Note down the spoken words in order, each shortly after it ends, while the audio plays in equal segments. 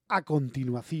A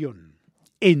continuación,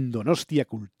 en Donostia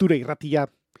Cultura y Ratia,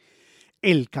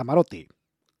 El Camarote,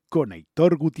 con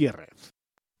Aitor Gutiérrez.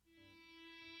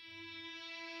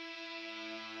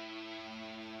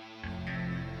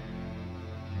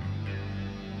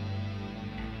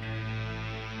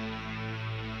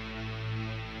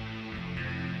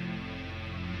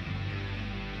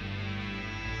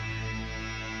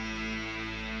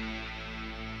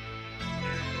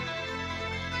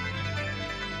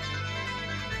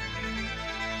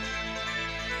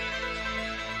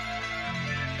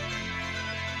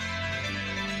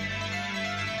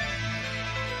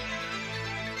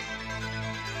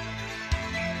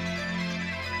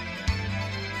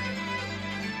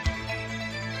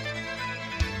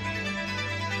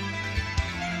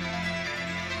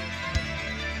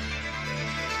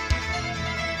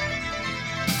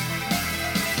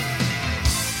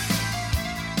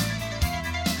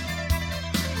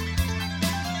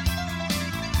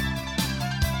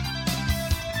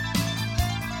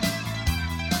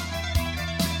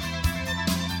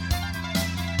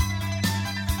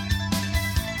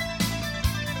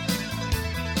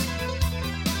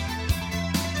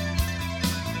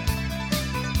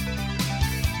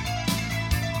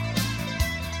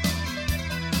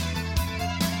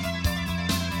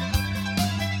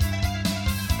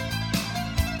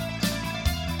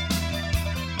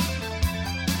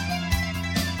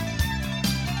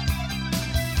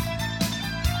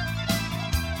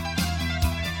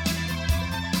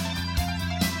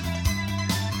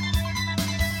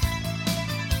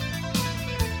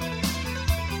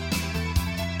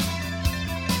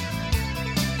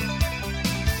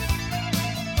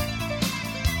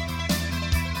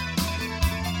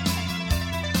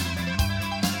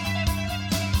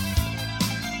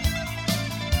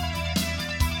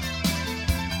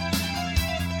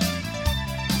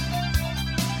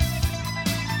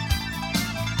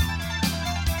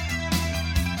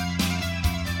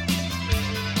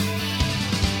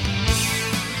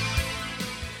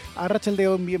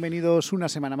 Arratsaldeon, bienvenidos una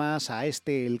semana más a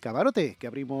El Camarote, que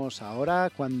abrimos ahora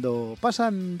cuando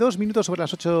pasan 2 minutos sobre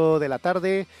las 8 de la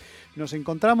tarde. Nos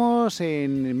encontramos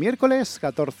en miércoles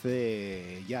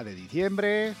 14 ya de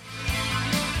diciembre.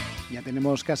 Ya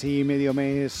tenemos casi medio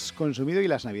mes consumido y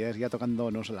las navidades ya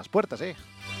tocándonos a las puertas, ¿eh?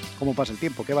 ¿Cómo pasa el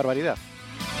tiempo? ¡Qué barbaridad!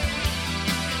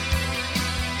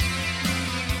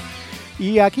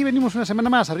 Y aquí venimos una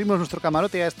semana más, abrimos nuestro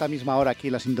camarote a esta misma hora aquí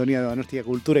en la sintonía de Donostia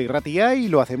Cultura y Ratia, y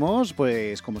lo hacemos,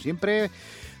 pues como siempre,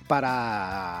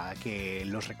 para que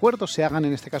los recuerdos se hagan,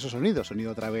 en este caso sonido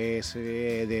a través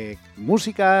de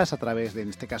músicas, a través de, en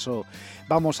este caso,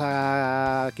 vamos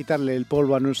a quitarle el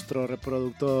polvo a nuestro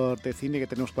reproductor de cine que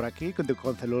tenemos por aquí,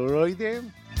 con celuloide,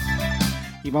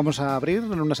 y vamos a abrir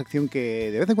una sección que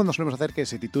de vez en cuando solemos hacer, que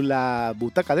se titula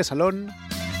Butaca de Salón,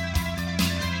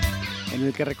 en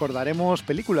el que recordaremos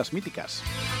películas míticas,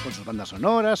 con sus bandas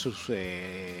sonoras, sus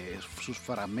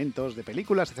fragmentos de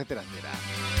películas, etcétera, etcétera.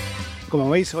 Como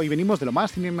veis, hoy venimos de lo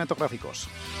más cinematográficos.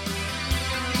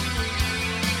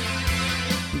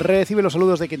 Recibe los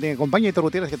saludos de quien te acompaña, Aitor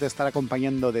Gutiérrez, que te estará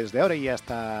acompañando desde ahora y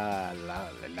hasta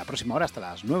la próxima hora, hasta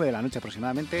las 9 de la noche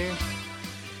aproximadamente.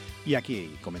 Y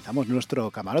aquí comenzamos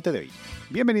nuestro camarote de hoy.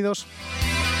 Bienvenidos.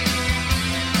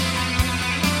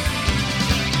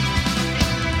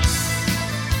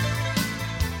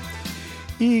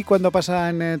 Y cuando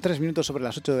pasan 3 minutos sobre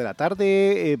las 8 de la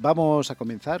tarde, vamos a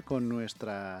comenzar con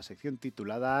nuestra sección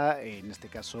titulada, en este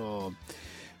caso,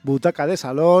 Butaca de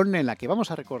Salón, en la que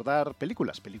vamos a recordar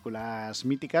películas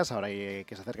míticas. Ahora que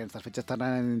se acercan estas fechas tan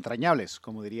entrañables,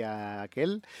 como diría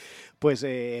aquel, pues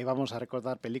vamos a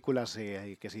recordar películas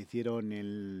que se hicieron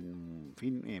en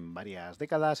varias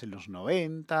décadas, en los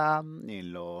 90,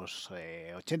 en los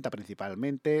 80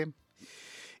 principalmente.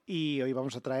 Y hoy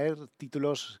vamos a traer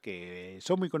títulos que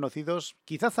son muy conocidos.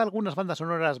 Quizás algunas bandas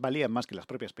sonoras valían más que las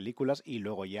propias películas y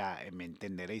luego ya me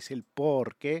entenderéis el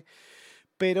por qué.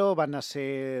 Pero van a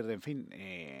ser, en fin,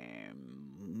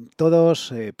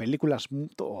 todas películas,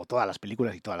 o todas las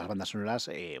películas y todas las bandas sonoras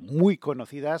muy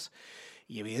conocidas.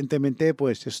 Y evidentemente,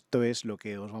 pues esto es lo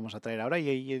que os vamos a traer ahora.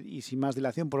 Y sin más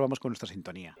dilación, pues vamos con nuestra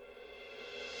sintonía.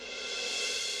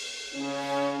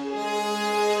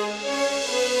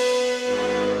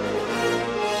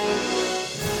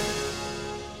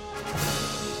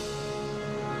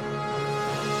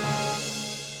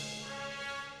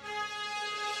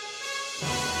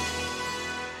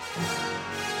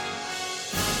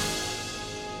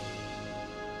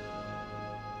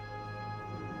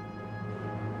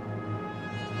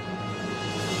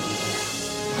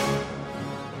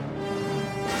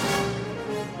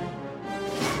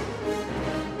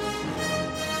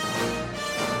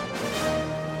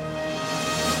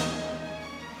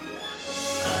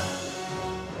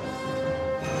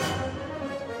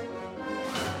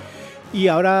 Y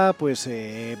ahora pues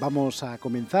vamos a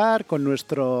comenzar con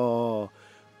nuestro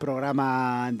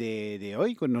programa de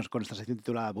hoy, con nuestra sección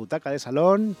titulada Butaca de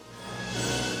Salón,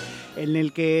 en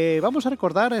el que vamos a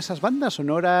recordar esas bandas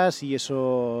sonoras y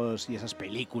esas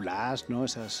películas, ¿no?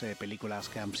 Esas películas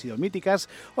que han sido míticas.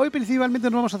 Hoy principalmente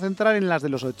nos vamos a centrar en las de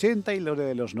los 80 y los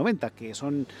de los 90, que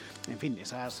son, en fin,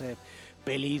 esas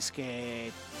pelis que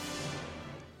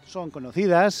son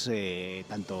conocidas,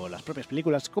 tanto las propias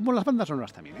películas como las bandas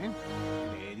sonoras también, ¿eh?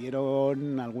 Le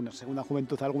dieron alguna segunda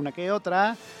juventud, alguna que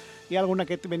otra, y alguna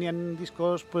que venían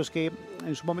discos pues que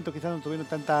en su momento quizás no tuvieron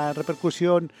tanta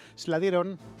repercusión, se la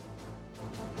dieron.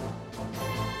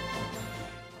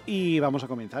 Y vamos a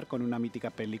comenzar con una mítica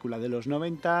película de los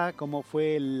 90, como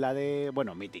fue la de...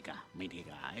 Bueno, mítica.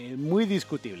 Muy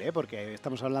discutible, porque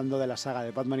estamos hablando de la saga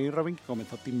de Batman y Robin, que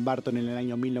comenzó Tim Burton en el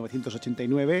año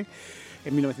 1989.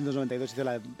 En 1992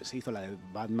 se hizo la de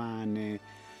Batman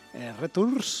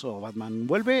Returns, o Batman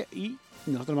Vuelve, y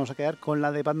nosotros vamos a quedar con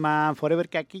la de Batman Forever,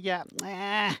 que aquí ya...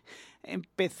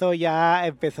 Empezó ya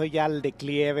el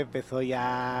declive, empezó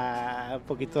ya un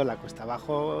poquito la cuesta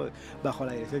abajo, bajo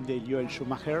la dirección de Joel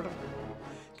Schumacher,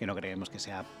 que no creemos que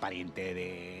sea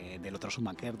pariente del otro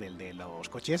Schumacher, del de los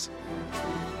coches.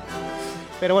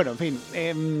 Pero bueno, en fin,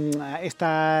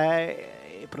 está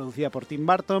producida por Tim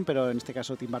Burton, pero en este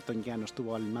caso Tim Burton ya no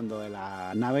estuvo al mando de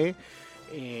la nave.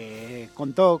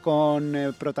 Contó con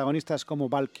protagonistas como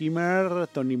Val Kilmer,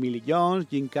 Tony Lee Jones,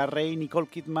 Jim Carrey, Nicole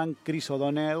Kidman, Chris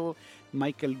O'Donnell,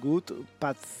 Michael Good,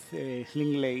 Pat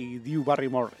Hingley y Drew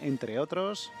Barrymore, entre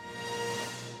otros.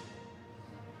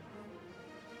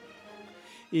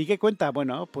 ¿Y qué cuenta?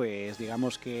 Bueno, pues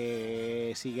digamos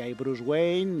que sigue ahí Bruce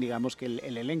Wayne, digamos que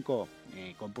el elenco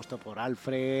compuesto por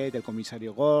Alfred, el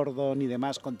comisario Gordon y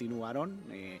demás continuaron.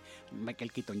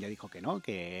 Michael Keaton ya dijo que no,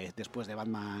 que después de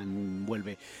Batman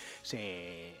Vuelve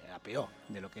se apeó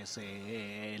de lo que es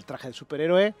el traje de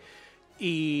superhéroe.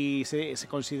 Y se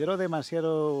consideró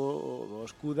demasiado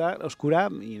oscura,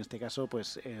 y en este caso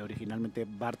pues originalmente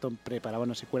Burton preparaba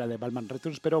una secuela de Batman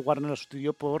Returns, pero Warner lo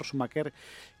sustituyó por Schumacher,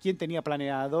 quien tenía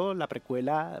planeado la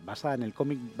precuela basada en el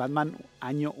cómic Batman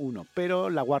Año 1,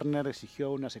 pero la Warner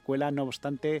exigió una secuela. No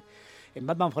obstante, en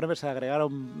Batman Forever se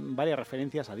agregaron varias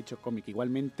referencias a dicho cómic.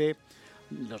 Igualmente,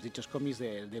 los dichos cómics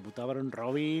debutaron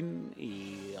Robin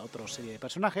y otra serie de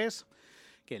personajes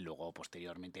que luego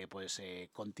posteriormente pues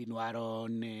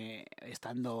continuaron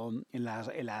estando en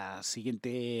la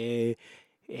siguiente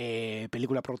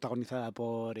película protagonizada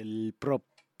por el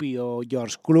propio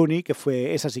George Clooney, que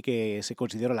fue esa sí que se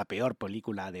consideró la peor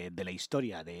película de la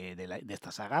historia de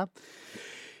esta saga.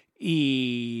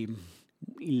 Y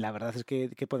la verdad es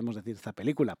que, ¿qué podemos decir de esta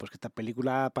película? Pues que esta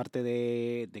película, aparte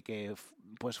de que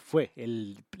pues fue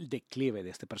el declive de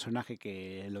este personaje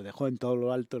que lo dejó en todo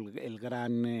lo alto el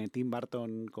gran Tim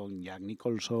Burton con Jack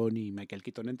Nicholson y Michael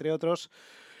Keaton, entre otros,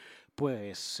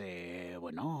 pues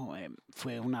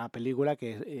fue una película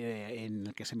en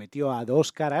la que se metió a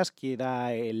dos caras, que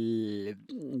era en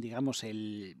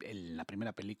la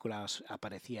primera película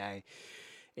aparecía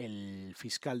el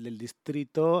fiscal del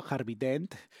distrito, Harvey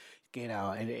Dent, que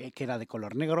era de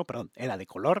color negro, era de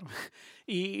color.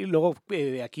 Y luego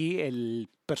aquí el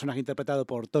personaje interpretado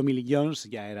por Tommy Lee Jones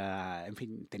ya era, en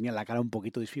fin, tenía la cara un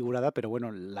poquito desfigurada, pero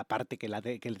bueno, la parte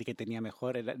que tenía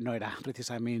mejor no era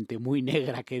precisamente muy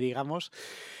negra, que digamos.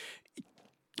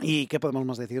 ¿Y qué podemos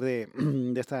más decir de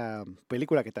esta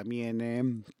película? Que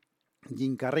también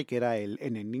Jim Carrey, que era el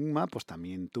enigma, pues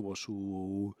también tuvo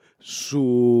su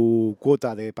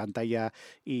cuota de pantalla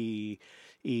y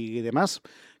demás,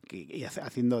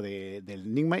 haciendo del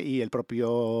enigma. Y el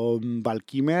propio Val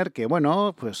Kilmer, que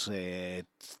bueno, pues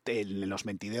en los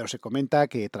mentideros se comenta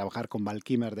que trabajar con Val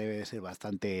Kilmer debe ser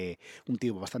un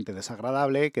tipo bastante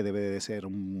desagradable, que debe de ser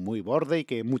muy borde, y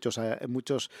que muchos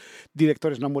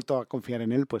directores no han vuelto a confiar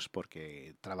en él, pues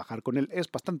porque trabajar con él es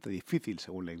bastante difícil,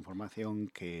 según la información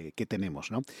que tenemos,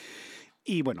 ¿no?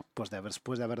 Y bueno, pues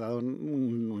después de haber dado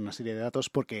una serie de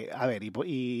datos, porque, a ver,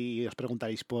 y os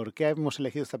preguntaréis, ¿por qué hemos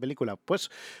elegido esta película?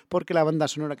 Pues porque la banda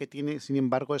sonora que tiene, sin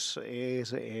embargo,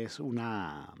 es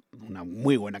una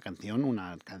muy buena canción,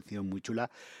 una canción muy chula,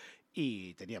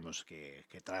 y teníamos que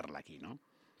traerla aquí, ¿no?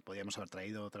 Podríamos haber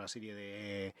traído otra serie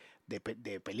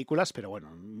de películas, pero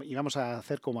bueno, íbamos a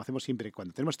hacer como hacemos siempre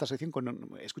cuando tenemos esta sección,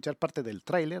 con escuchar parte del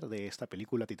tráiler de esta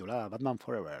película titulada Batman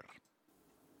Forever.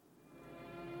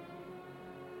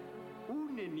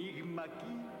 Un enigma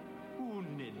aquí,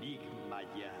 un enigma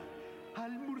allá.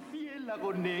 Al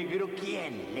murciélago negro,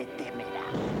 ¿quién le temerá?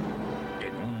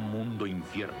 En un mundo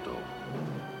incierto,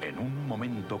 en un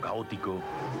momento caótico,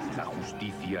 la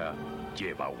justicia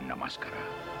lleva una máscara.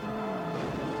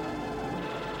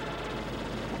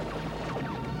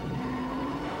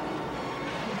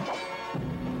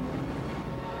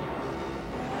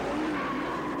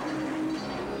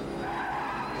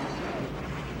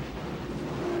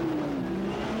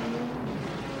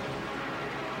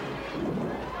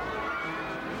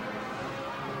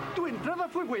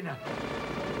 buena.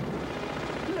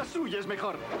 La suya es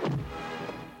mejor.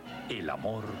 El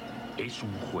amor es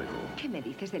un juego. ¿Qué me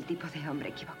dices del tipo de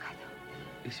hombre equivocado?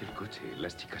 Es el coche.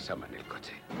 Las chicas aman el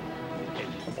coche.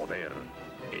 El poder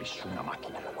es una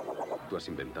máquina. Tú has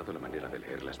inventado la manera de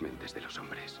leer las mentes de los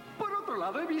hombres. Por otro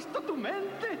lado, he visto tu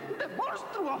mente de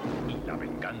monstruo. Y la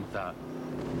venganza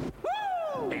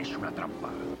es una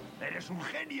trampa. ¡Eres un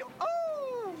genio!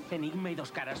 Enigma y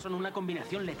Dos Caras son una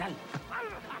combinación letal.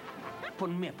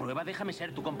 Ponme a prueba, déjame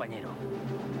ser tu compañero.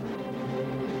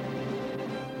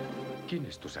 ¿Quién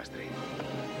es tu sastre?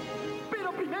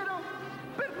 Pero primero,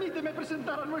 permíteme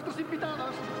presentar a nuestros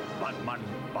invitados. Batman,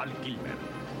 Val Kilmer.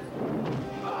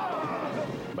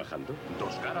 ¿Bajando?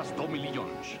 Dos Caras, Tommy Lee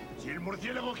Jones. Si el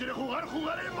murciélago quiere jugar,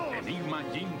 jugaremos. Enigma,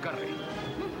 Jim Carrey.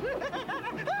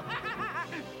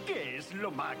 ¿Qué es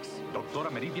lo Max? Doctora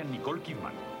Meridian, Nicole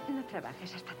Kidman. No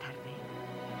trabajes hasta tarde.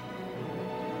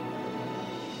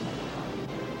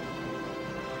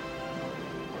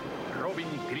 Robin,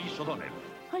 Chris O'Donnell.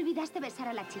 Olvidaste besar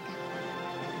a la chica.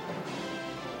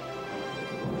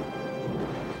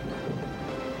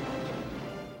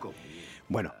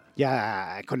 Bueno,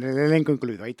 ya con el elenco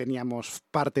incluido, ahí teníamos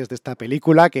partes de esta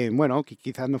película que, bueno, que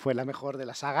quizás no fue la mejor de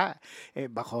la saga.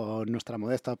 Bajo nuestra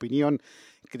modesta opinión,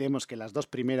 creemos que las dos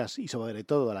primeras, y sobre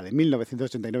todo la de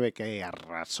 1989, que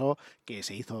arrasó, que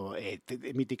se hizo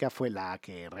mítica, fue la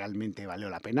que realmente valió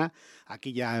la pena.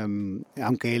 Aquí ya,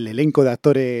 aunque el elenco de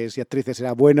actores y actrices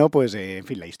era bueno, pues, en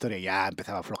fin, la historia ya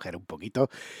empezaba a flojear un poquito.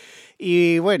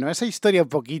 Y bueno, esa historia un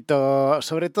poquito,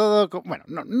 sobre todo, bueno,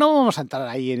 no vamos a entrar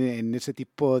ahí en ese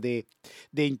tipo de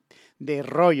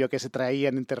rollo que se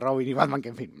traían entre Robin y Batman, que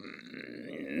en fin,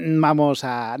 no vamos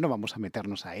a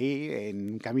meternos ahí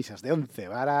en camisas de 11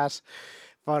 varas,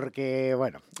 porque,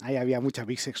 bueno, ahí había mucha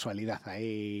bisexualidad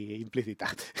ahí implícita.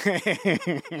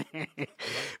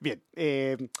 Bien,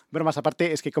 bromas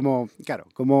aparte, es que como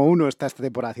uno está esta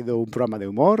temporada haciendo un programa de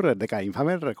humor, de cada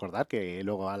infame, recordad que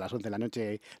luego a las 11 de la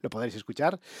noche lo podréis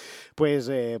escuchar, pues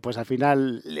al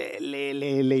final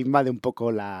le invade un poco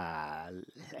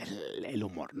el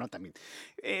humor, ¿no? También.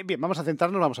 Bien, vamos a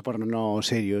centrarnos, vamos a ponernos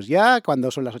serios ya, cuando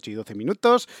son las 8 y 12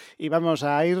 minutos, y vamos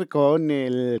a ir con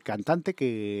el cantante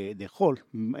que dejó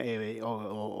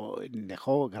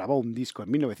grabó un disco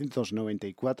en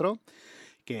 1994,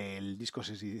 que el disco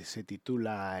se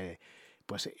titula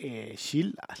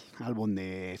Shield, álbum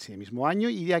de ese mismo año,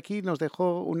 y de aquí nos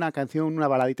dejó una canción, una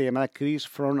baladita llamada Kiss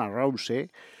from a Rose,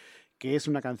 que es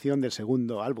una canción del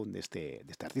segundo álbum de este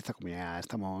artista, como ya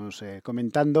estamos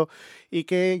comentando, y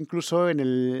que incluso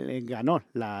ganó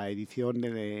la edición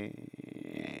de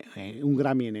un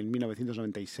Grammy en el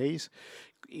 1996,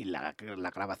 y la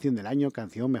grabación del año,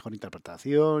 canción, mejor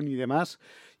interpretación y demás.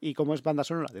 Y como es banda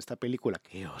sonora de esta película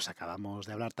que os acabamos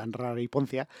de hablar tan rara y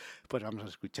poncia, pues vamos a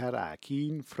escuchar a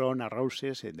King from a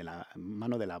Roses de la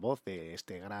mano de la voz de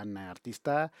este gran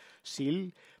artista,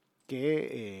 Seal,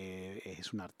 que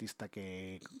es un artista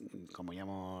que, como ya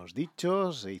hemos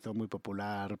dicho, se hizo muy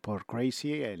popular por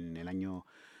Crazy en el año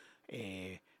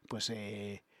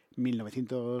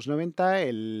 1990.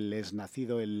 Él es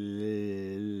nacido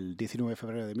el 19 de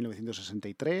febrero de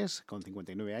 1963, con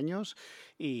 59 años.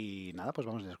 Y nada, pues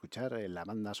vamos a escuchar la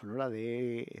banda sonora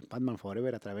de Batman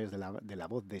Forever a través de la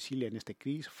voz de Seal en este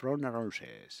Kiss from a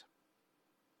Roses.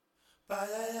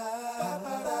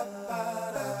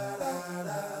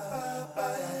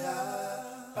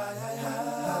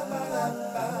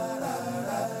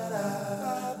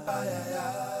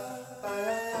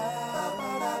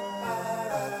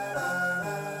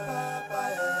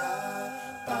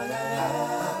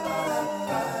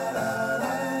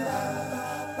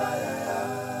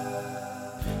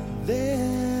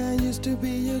 There used to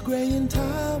be a graying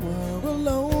tower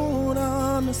alone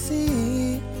on the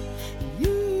sea.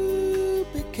 You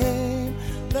became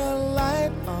the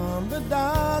light on the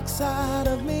dark side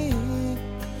of me.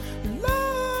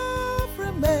 Love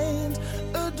remains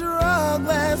a drug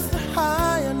that's the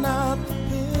high and not the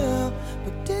pill.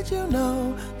 But did you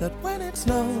know that when it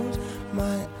snows,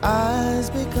 my eyes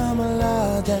become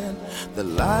large and the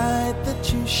light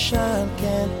that you shine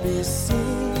can't be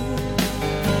seen?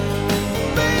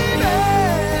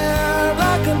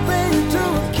 I can bring you to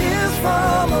a kiss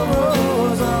from a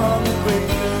rose on the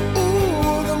grave.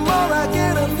 Ooh, the more I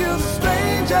get of you, the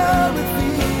stranger it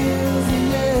feels,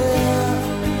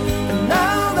 yeah. And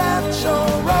now that your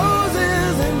rose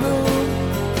is in bloom,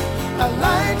 a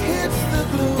light hits the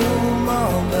gloom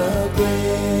on the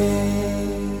grave.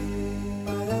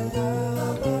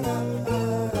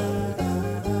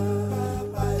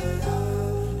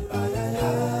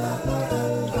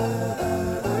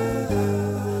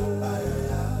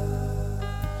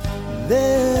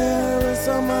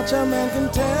 much a man can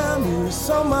tell me,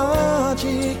 so much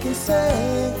he can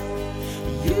say.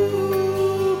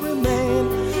 You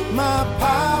remain my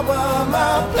power,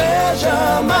 my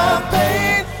pleasure, my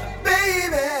pain,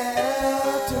 baby.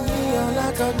 To me, you're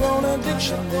like a grown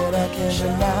addiction that I can't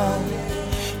deny.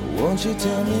 Won't you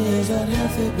tell me, is that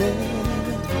healthy, baby?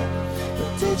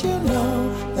 But did you know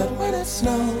that when it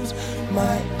snows,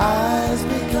 my eyes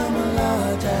become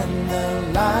large and the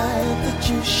light that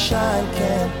you shine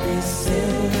can't be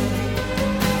seen?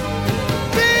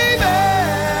 Baby,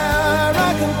 I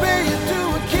can pay you to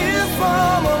a kiss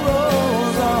from a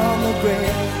rose on the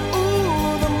grave.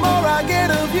 Ooh, the more I get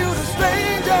of you, the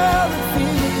stranger it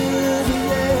feels,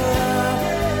 yeah.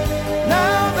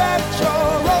 Now that your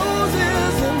rose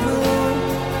is in bloom,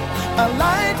 a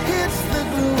light hits the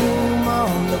gloom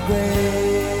on the grave.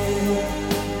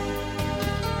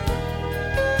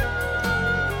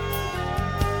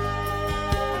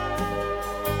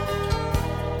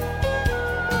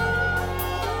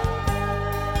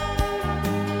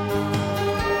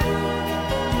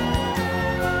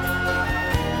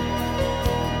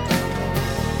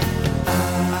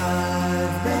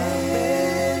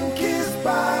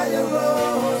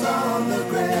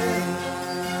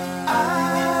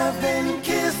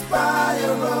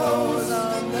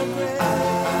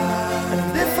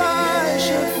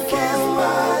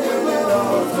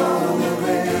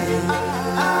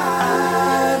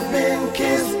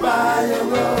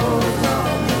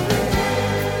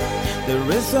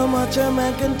 So much a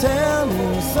man can tell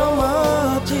me, so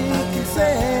much he can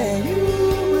say. You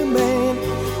remain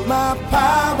my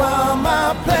power,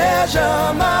 my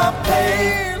pleasure, my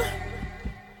pain.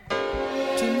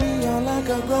 To me, you're like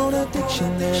a grown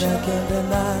addiction that I can't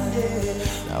deny.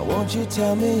 Now won't you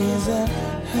tell me, is that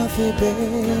healthy,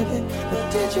 baby? But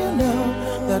did you know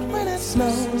that when it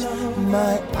snows,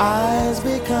 my eyes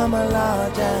become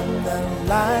large and the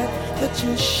light that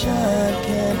you shine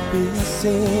can't be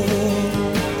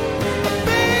seen?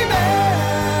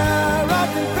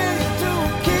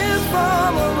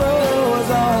 From a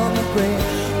rose on the grave.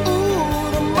 Ooh,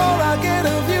 the more I get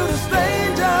of you, the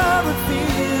stranger it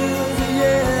feels,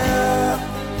 yeah.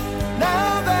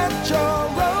 Now that your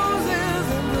rose is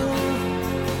in bloom,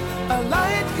 a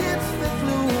light hits the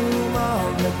gloom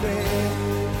on the grave.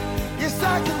 Yes, I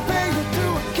can pay you to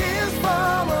a kiss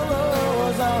from a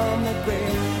rose on the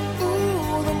grave.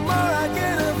 Ooh, the more I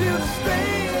get of you, the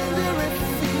stranger it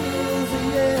feels,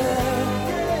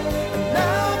 yeah. And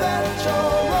now that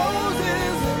your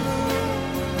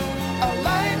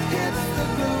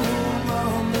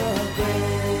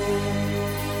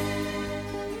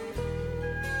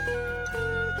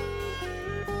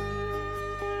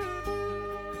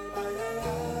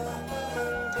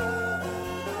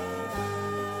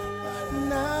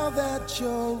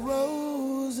your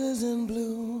rose is in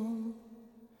bloom,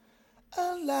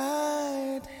 a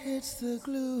light hits the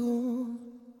gloom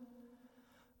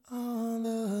on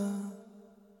the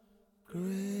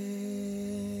grave.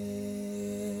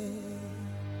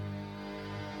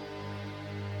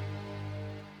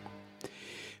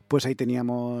 Pues ahí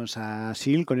teníamos a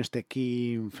Seal con este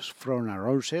Kings from a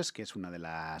Roses, que es una de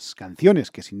las canciones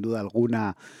que sin duda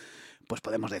alguna pues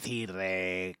podemos decir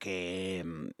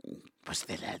que pues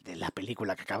de la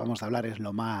película que acabamos de hablar es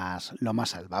lo más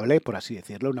salvable, por así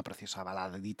decirlo, una preciosa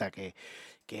baladita que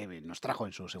nos trajo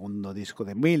en su segundo disco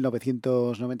de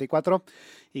 1994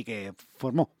 y que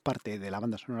formó parte de la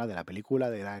banda sonora de la película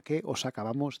de la que os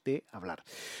acabamos de hablar.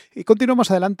 Y continuamos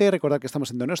adelante, recordad que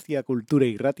estamos en Donostia Cultura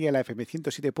Irratia, la FM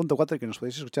 107.4 y que nos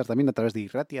podéis escuchar también a través de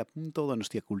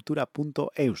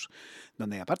irratia.donostiacultura.eus,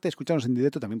 donde aparte de escucharnos en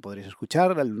directo también podréis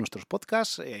escuchar nuestros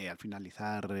podcasts. Al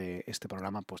finalizar este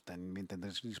programa pues también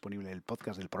tendréis disponible el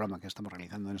podcast del programa que estamos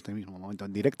realizando en este mismo momento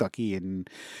en directo aquí en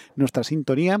nuestra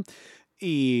sintonía.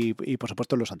 Y por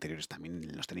supuesto los anteriores también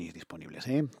los tenéis disponibles,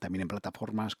 ¿eh? También en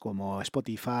plataformas como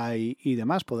Spotify y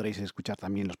demás podréis escuchar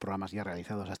también los programas ya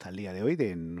realizados hasta el día de hoy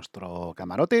de nuestro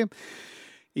Camarote.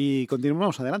 Y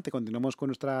continuamos adelante, continuamos con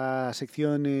nuestra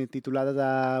sección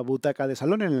titulada Butaca de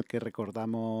Salón, en el que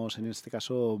recordamos en este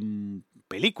caso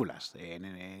películas.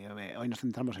 Hoy nos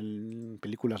centramos en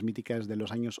películas míticas de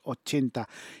los años 80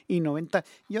 y 90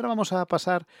 y ahora vamos a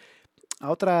pasar a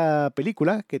otra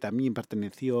película que también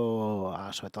perteneció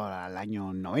sobre todo al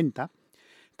año 90.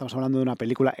 Estamos hablando de una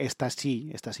película, esta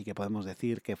sí que podemos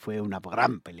decir que fue una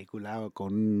gran película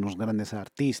con unos grandes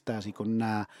artistas y con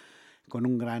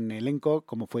un gran elenco,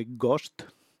 como fue Ghost,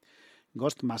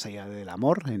 Más allá del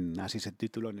amor, así se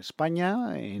tituló en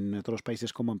España. En otros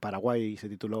países como en Paraguay se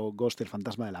tituló Ghost, el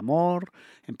fantasma del amor.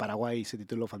 En Paraguay se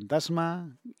tituló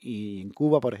Fantasma. Y en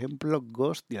Cuba, por ejemplo,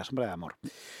 Ghost y la sombra del amor.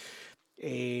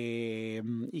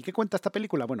 ¿Y qué cuenta esta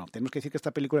película? Bueno, tenemos que decir que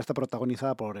esta película está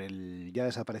protagonizada por el ya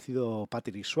desaparecido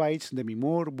Patrick Swayze, Demi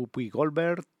Moore, Whoopi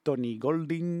Goldberg, Tony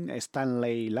Goldwyn,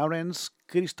 Stanley Lawrence,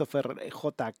 Christopher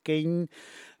J. Kane,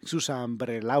 Susan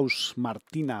Breslaus,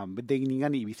 Martina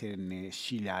Degnigan y Vicen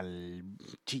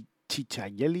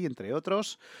Chichayeli, entre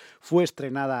otros. Fue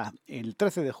estrenada el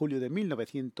 13 de julio de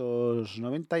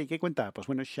 1990. ¿Y qué cuenta? Pues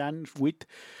bueno, Sean Witt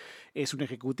es un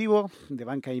ejecutivo de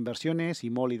banca de inversiones y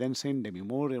Molly Denson, Demi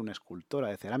Moore, una escultora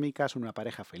de cerámica, son una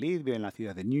pareja feliz, viven en la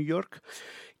ciudad de New York.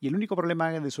 Y el único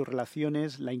problema de su relación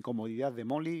es la incomodidad de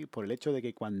Molly por el hecho de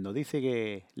que cuando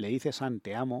le dice Sam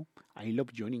te amo, I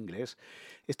love you en inglés,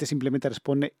 este simplemente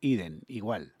responde Eden,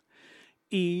 igual.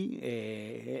 Y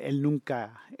él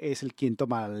nunca es el quien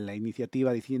toma la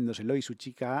iniciativa diciéndoselo y su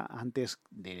chica, antes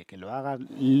de que lo haga,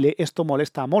 esto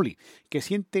molesta a Molly, que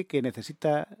siente que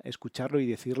necesita escucharlo y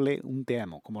decirle un te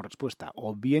amo como respuesta.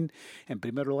 O bien, en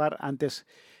primer lugar, antes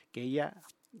que ella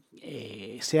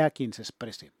sea quien se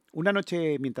exprese. Una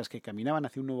noche, mientras que caminaban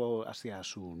hacia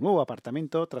su nuevo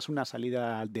apartamento, tras una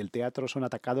salida del teatro, son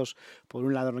atacados por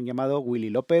un ladrón llamado Willy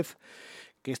López,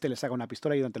 que le saca una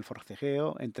pistola y durante el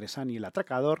forcejeo entre Sam y el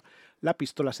atracador, la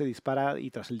pistola se dispara y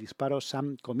tras el disparo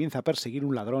Sam comienza a perseguir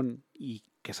un ladrón y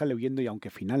que sale huyendo y aunque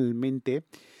finalmente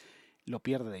lo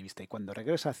pierde de vista. Y cuando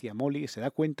regresa hacia Molly se da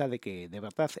cuenta de que de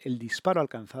verdad el disparo ha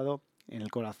alcanzado en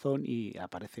el corazón y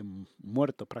aparece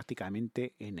muerto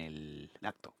prácticamente en el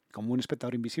acto. Como un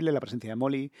espectador invisible, la presencia de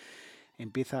Molly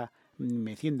empieza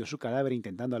meciendo su cadáver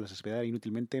intentando a la desesperada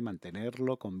inútilmente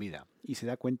mantenerlo con vida y se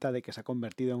da cuenta de que se ha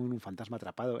convertido en un fantasma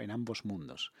atrapado en ambos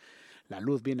mundos. La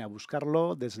luz viene a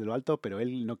buscarlo desde lo alto, pero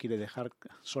él no quiere dejar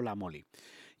sola a Molly.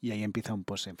 Y ahí empieza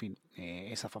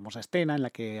esa famosa escena en la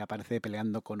que aparece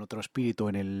peleando con otro espíritu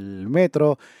en el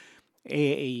metro.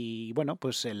 Y bueno,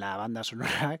 pues la banda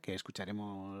sonora que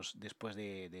escucharemos después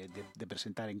de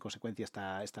presentar en consecuencia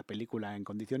esta película en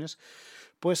condiciones,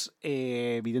 pues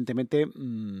evidentemente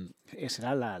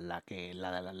será la de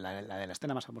la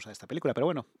escena más famosa de esta película. Pero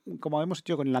bueno, como hemos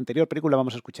hecho con la anterior película,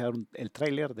 vamos a escuchar el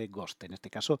tráiler de Ghost, en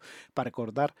este caso, para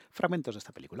recordar fragmentos de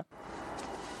esta película.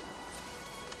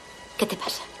 ¿Qué te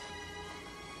pasa?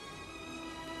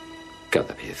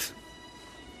 Cada vez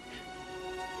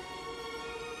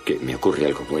que me ocurre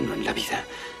algo bueno en la vida,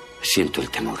 siento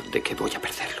el temor de que voy a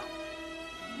perderlo.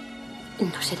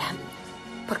 ¿No será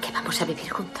porque vamos a vivir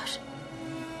juntos?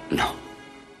 No.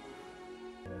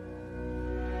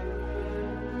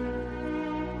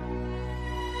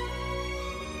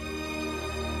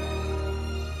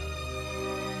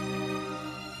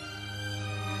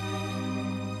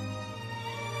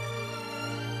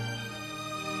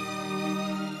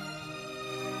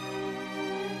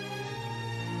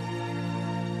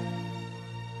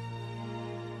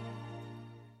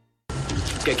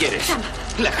 ¿Qué quieres? Sama.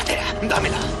 La cartera,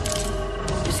 dámela. Sama.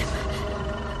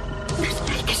 No es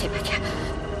hora de que se vaya.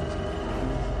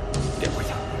 De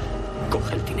acuerdo.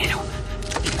 Coge el dinero.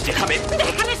 ¡Déjame!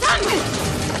 ¡Déjame, Sam!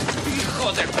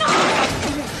 ¡Hijo de...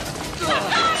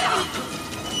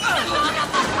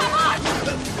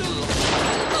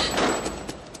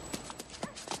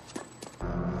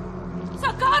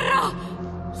 ¡Socorro!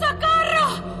 ¡Socorro!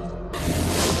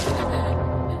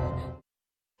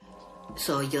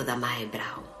 Soy Odamae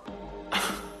Brown.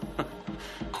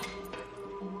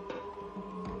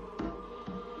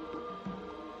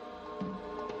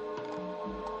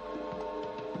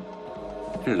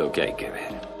 Lo que hay que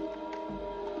ver.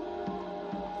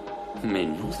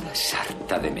 Menuda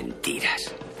sarta de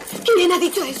mentiras. ¿Quién ha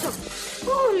dicho eso?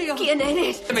 Julio. ¿Quién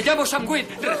eres? Me llamo Sam Witt.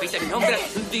 Repite mi nombre.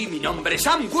 Di mi nombre.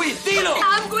 Sam Witt. Dilo.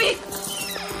 Sam Witt.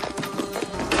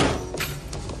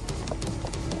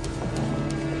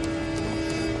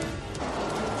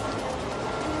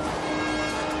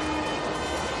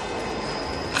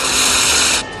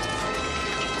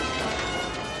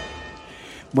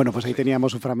 Bueno, pues ahí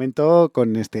teníamos un fragmento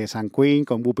con Sam Quinn,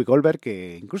 con Whoopi Goldberg,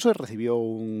 que incluso recibió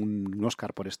un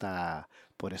Oscar por esta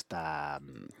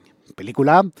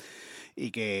película y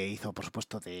que hizo, por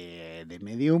supuesto, de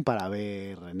medium para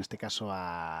ver, en este caso,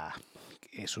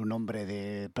 su nombre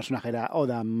de personaje era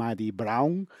Oda Maddie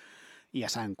Brown y a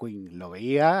Sam Quinn lo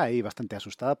veía, ahí bastante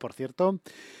asustada, por cierto.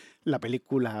 La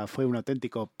película fue un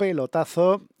auténtico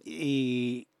pelotazo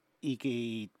y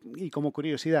como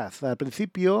curiosidad, al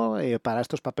principio, para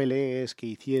estos papeles que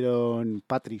hicieron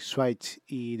Patrick Swayze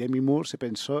y Demi Moore, se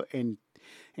pensó en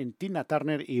Tina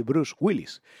Turner y Bruce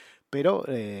Willis, pero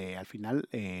al final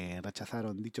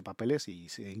rechazaron dichos papeles y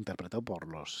se interpretó por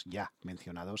los ya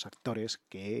mencionados actores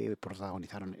que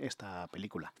protagonizaron esta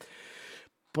película.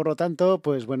 Por lo tanto,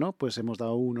 pues bueno, pues hemos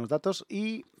dado unos datos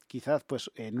y quizás pues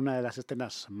en una de las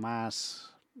escenas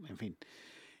más en fin,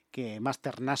 que más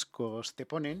ternascos te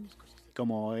ponen,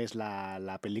 como es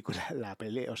la película,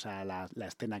 o sea, la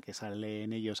escena que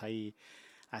salen ellos ahí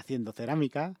haciendo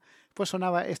cerámica, pues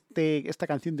sonaba esta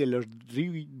canción de los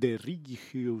de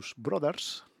Religious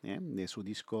Brothers, de su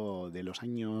disco de los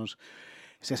años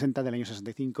 60, del año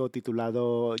 65,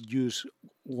 titulado Just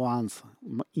Once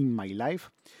in My Life,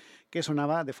 que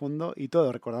sonaba de fondo y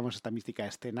todos recordamos esta mística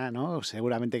escena, ¿no?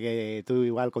 Seguramente que tú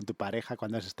igual con tu pareja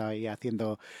cuando has estado ahí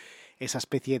haciendo esa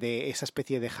especie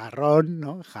de jarrón,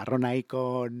 ¿no? Jarrón ahí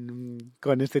con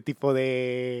este tipo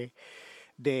de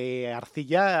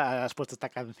arcilla, has puesto esta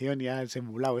canción y has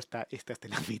emulado esta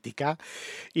escena mítica.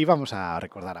 Y vamos a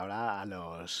recordar ahora a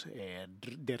los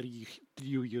The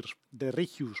Religious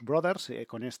Brothers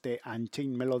con este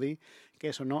Unchained Melody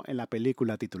que sonó en la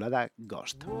película titulada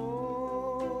Ghost.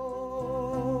 Oh,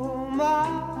 my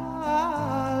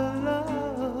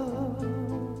love,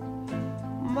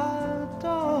 my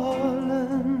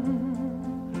darling,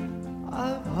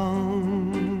 I've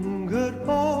hungered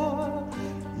for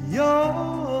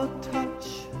your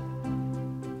touch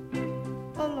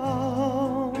a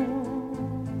long,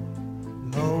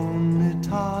 lonely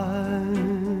time.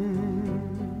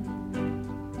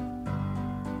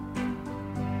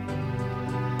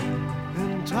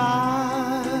 And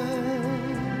time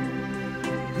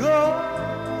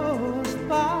goes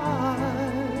by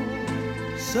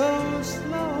so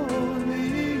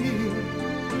slowly,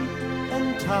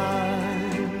 and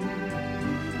time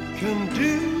can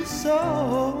do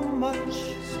so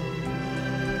much.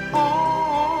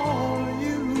 Are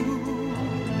you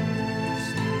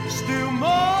still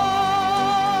more?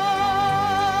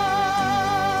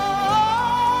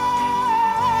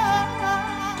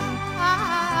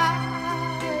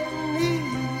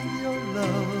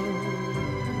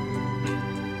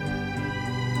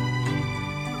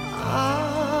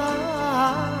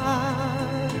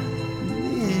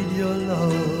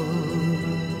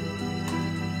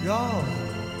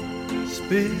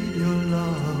 Speed your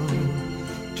love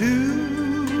to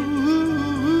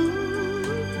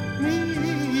me.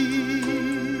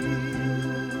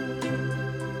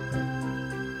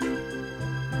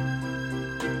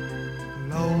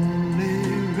 Lonely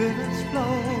rivers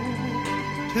flow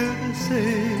to the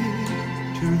sea,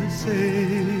 to the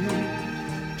sea,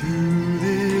 to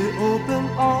the open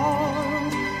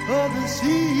arms of the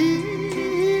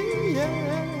sea.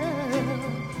 Yeah.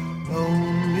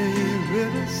 Lonely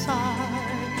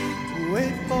riverside,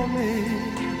 wait for me,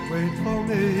 wait for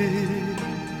me.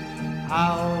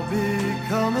 I'll be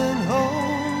coming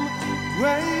home,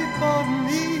 wait for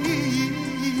me.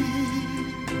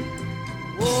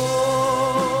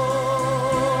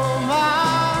 Oh, my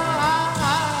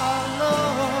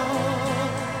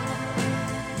love,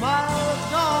 my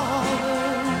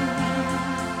darling,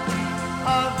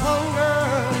 I've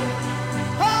hungered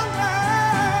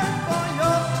for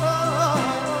your touch.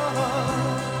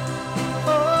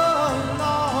 Oh,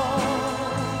 Lord,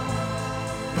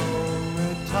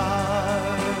 lonely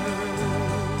time.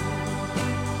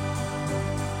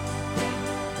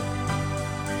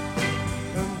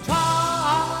 And time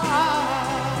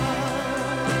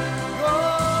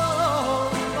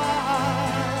goes by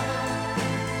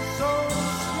so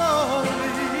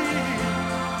slowly,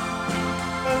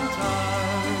 and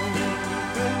time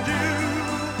can do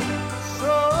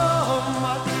so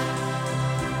much.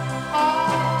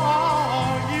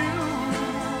 Are you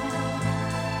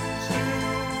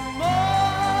still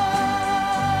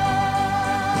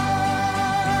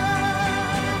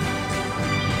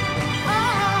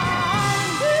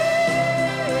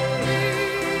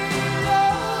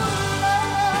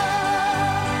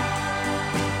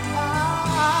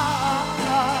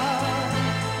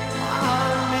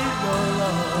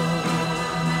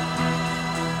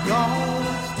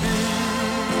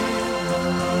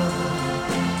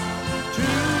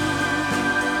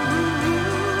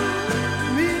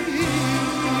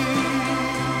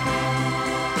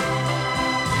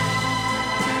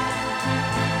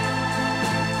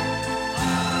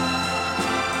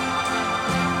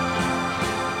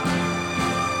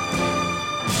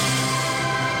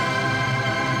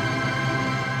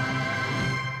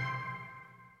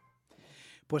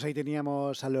Pues ahí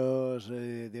teníamos a los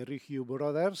The Religious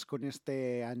Brothers con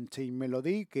este Unchained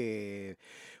Melody, que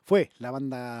fue la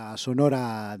banda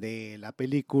sonora de la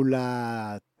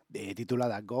película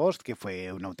titulada Ghost, que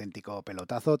fue un auténtico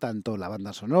pelotazo, tanto la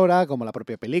banda sonora como la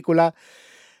propia película,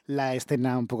 la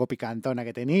escena un poco picantona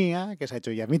que tenía, que se ha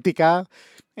hecho ya mítica,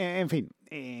 en fin,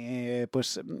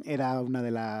 pues era una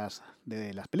de las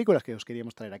películas que os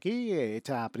queríamos traer aquí,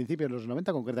 hecha a principios de los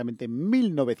 90, concretamente en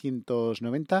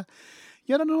 1990.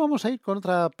 Y ahora nos vamos a ir con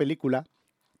otra película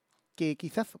que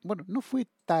quizás, bueno, no fue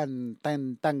tan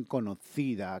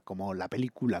conocida como la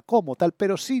película como tal,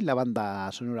 pero sí la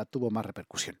banda sonora tuvo más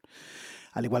repercusión.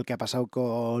 Al igual que ha pasado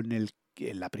con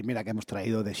la primera que hemos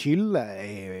traído de Shield,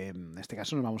 en este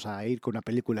caso nos vamos a ir con una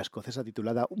película escocesa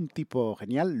titulada Un tipo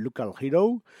genial, Local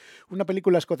Hero, una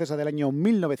película escocesa del año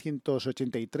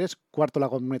 1983, cuarto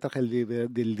largometraje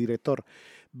del director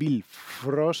Bill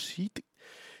Frosty,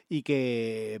 y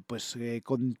que pues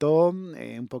contó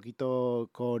un poquito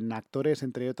con actores,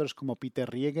 entre otros, como Peter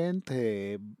Riegent,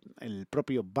 el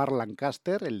propio Bar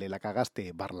Lancaster, el de La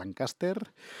cagaste, Bar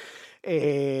Lancaster,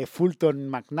 Fulton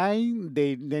McKnight,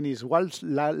 Dennis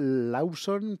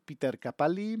Lawson, Peter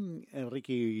Capaldi,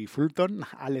 Ricky Fulton,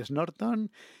 Alex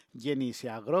Norton, Jenny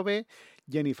Seagrove,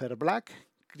 Jennifer Black,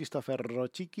 Christopher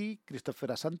Rochicki,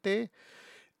 Christopher Asante,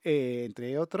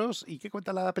 entre otros. ¿Y qué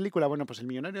cuenta la película? Bueno, pues el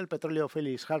millonario del petróleo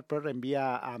Felix Harper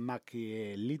envía a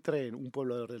McLitre, en un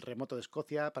pueblo del remoto de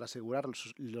Escocia, para asegurar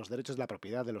los derechos de la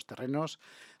propiedad de los terrenos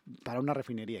para una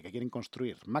refinería que quieren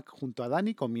construir. Mac junto a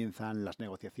Danny comienzan las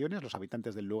negociaciones. Los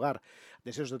habitantes del lugar,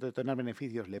 deseosos de obtener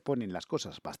beneficios, le ponen las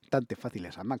cosas bastante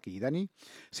fáciles a Mac y Danny.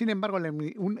 Sin embargo,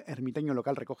 un ermitaño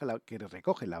local que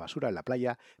recoge la basura en la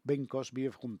playa, Ben Cos, vive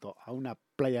junto a una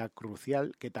playa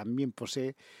crucial que también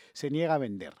posee, se niega a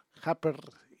vender. Harper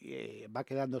va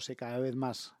quedándose cada vez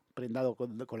más prendado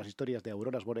con las historias de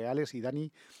auroras boreales, y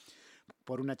Danny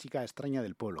por una chica extraña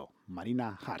del pueblo,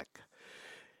 Marina Hark,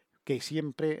 que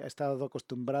siempre ha estado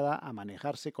acostumbrada a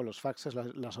manejarse con los faxes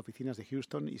las oficinas de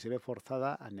Houston, y se ve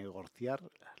forzada a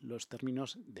negociar los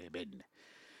términos de Ben.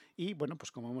 Y bueno,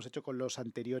 pues como hemos hecho con los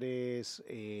anteriores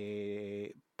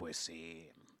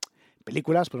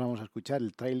películas, pues vamos a escuchar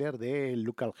el tráiler de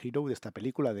Local Hero, de esta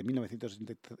película de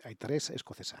 1973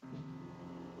 escocesa.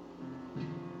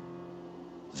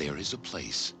 There is a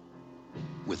place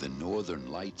where the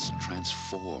northern lights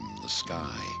transform the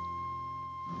sky.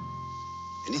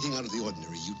 Anything out of the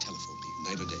ordinary, you telephone me,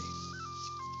 night or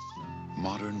day.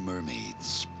 Modern mermaids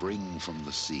spring from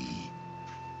the sea.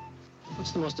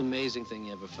 What's the most amazing thing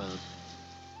you ever found?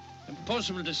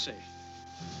 Impossible to say.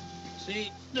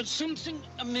 See, there's something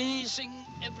amazing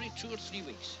every 2 or 3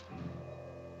 weeks.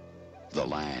 The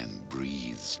land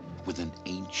breathes with an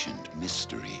ancient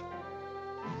mystery.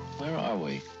 Where are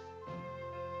we?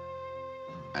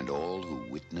 And all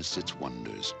who witness its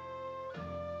wonders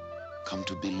come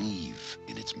to believe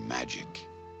in its magic.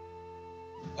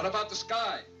 What about the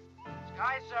sky?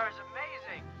 Sky, sir, is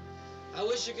amazing. I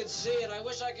wish you could see it. I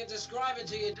wish I could describe it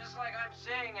to you just like I'm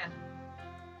seeing it.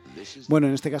 Bueno,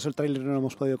 en este caso el tráiler no lo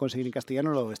hemos podido conseguir en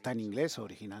castellano, lo está en inglés,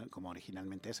 como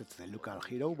originalmente es de Local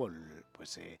Hero,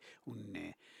 pues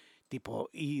un tipo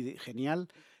genial.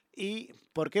 ¿Y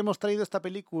por qué hemos traído esta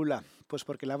película? Pues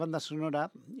porque la banda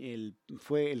sonora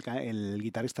fue el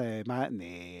guitarrista de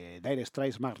Dire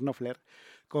Straits, Mark Knopfler,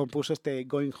 compuso este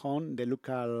Going Home de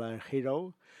Local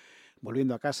Hero,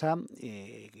 volviendo a casa,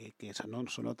 que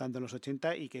sonó tanto en los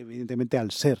 80, y que evidentemente,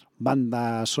 al ser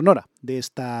banda sonora de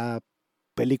esta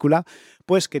película,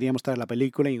 pues queríamos traer la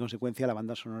película y en consecuencia la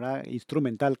banda sonora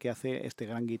instrumental que hace este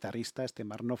gran guitarrista, este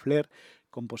Mark Knopfler,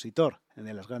 compositor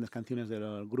de las grandes canciones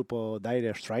del grupo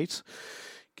Dire Straits,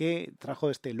 que trajo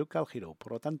este Local Hero.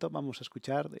 Por lo tanto, vamos a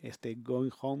escuchar este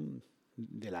Going Home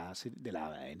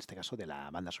en este caso de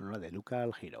la banda sonora de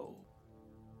Local Hero.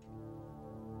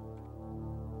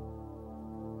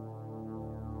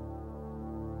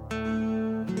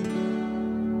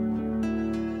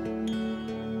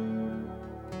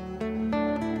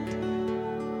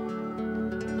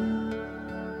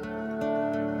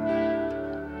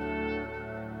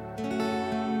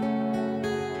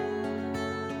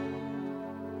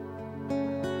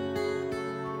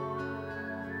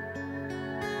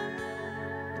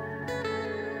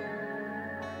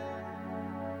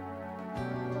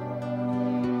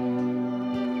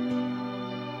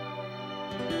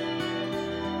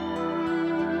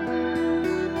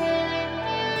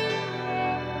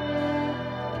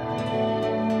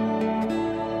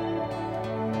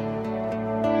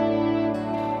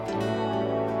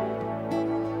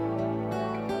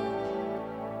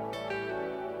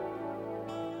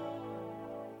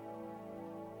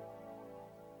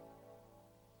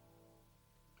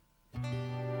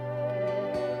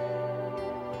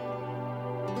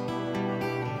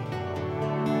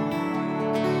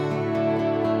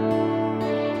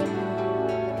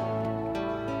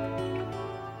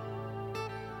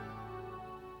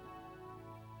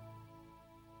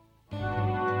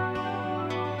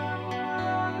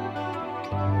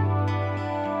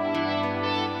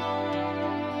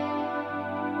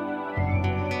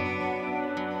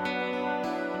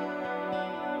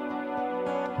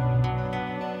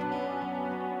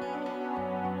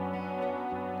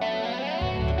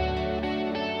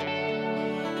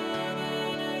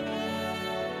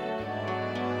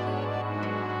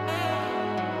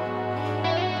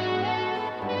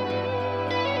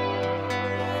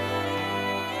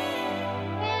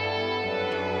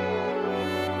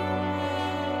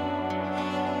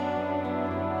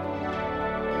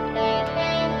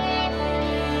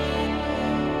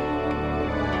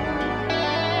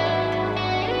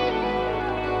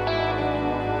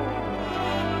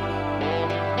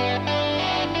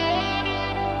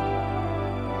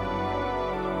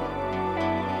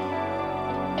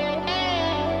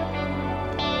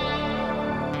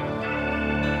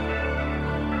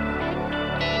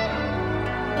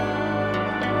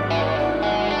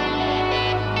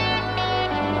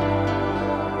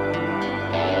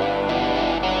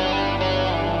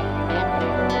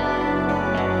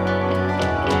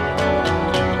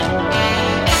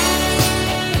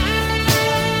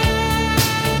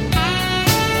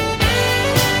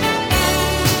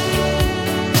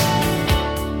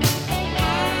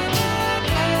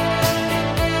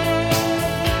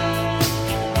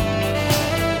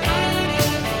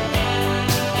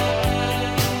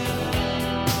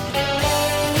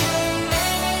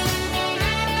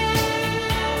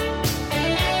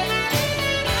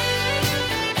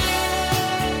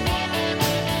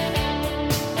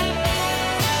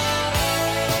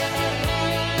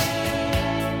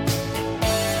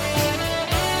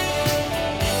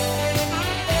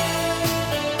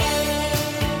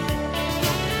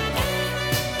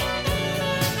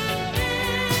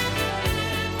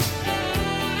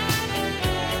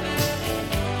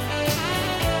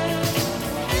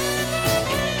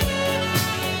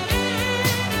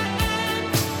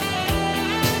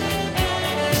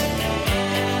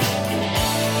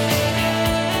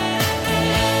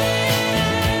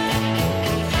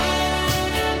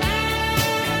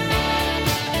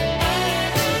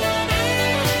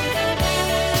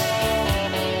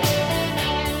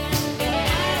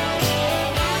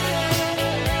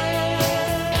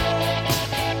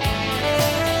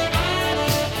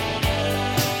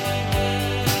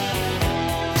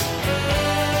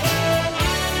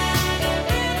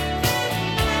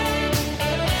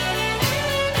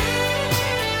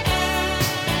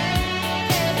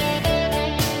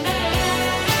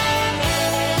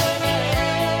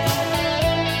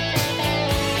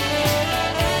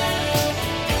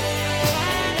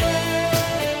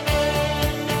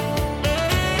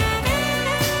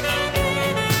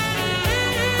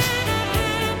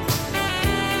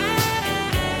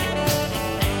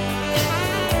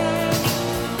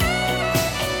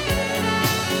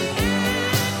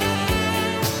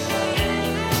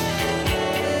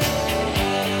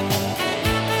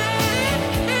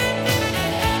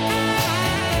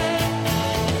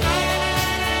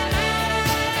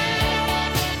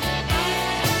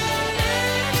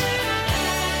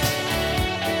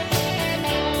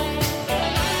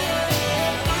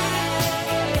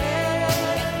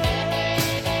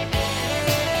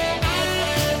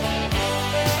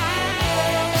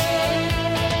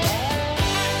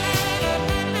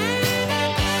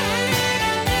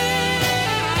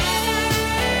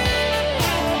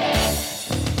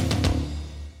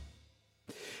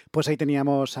 Pues ahí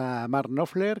teníamos a Mark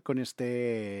Knopfler con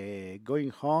este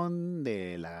Going Home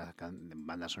de la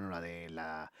banda sonora de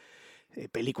la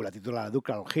película titulada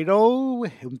Ducal Hero,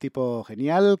 un tipo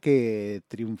genial que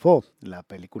triunfó en la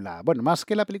película, bueno, más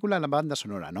que la película, la banda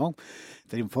sonora, ¿no?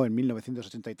 Triunfó en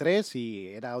 1983 y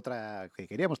era otra que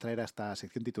queríamos traer a esta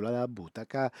sección titulada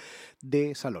Butaca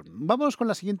de Salón. Vamos con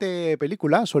la siguiente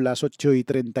película, son las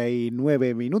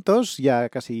 8:39 minutos, ya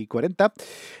casi 40.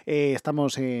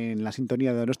 Estamos en la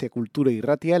sintonía de Donostia Cultura y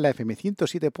Ratia, la FM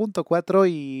 107.4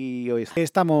 y hoy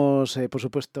estamos, por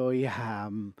supuesto, ya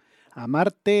a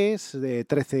martes,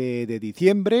 13 de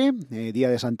diciembre, día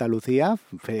de Santa Lucía,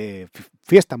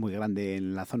 fiesta muy grande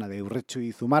en la zona de Urrechu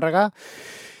y Zumárraga.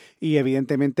 Y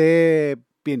evidentemente,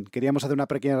 bien, queríamos hacer una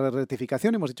pequeña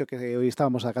rectificación. Hemos dicho que hoy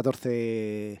estábamos a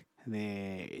 14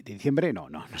 de diciembre. No,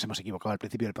 nos hemos equivocado al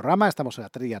principio del programa. Estamos a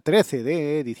día 13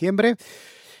 de diciembre,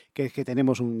 que es que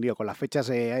tenemos un lío con las fechas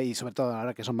y sobre todo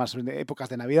ahora que son más épocas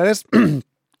de Navidades.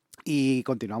 Y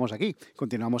continuamos aquí,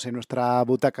 continuamos en nuestra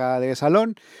butaca de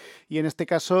salón y en este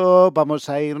caso vamos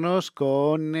a irnos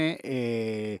con la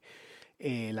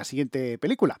siguiente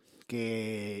película,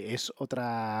 que es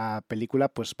otra película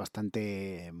pues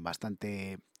bastante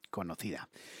conocida.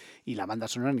 Y la banda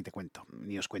sonora ni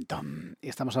os cuento.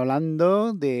 Estamos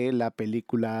hablando de la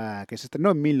película que se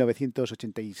estrenó en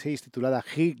 1986 titulada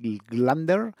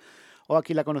Highlander, o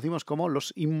aquí la conocimos como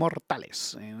Los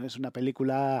Inmortales. Es una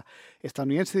película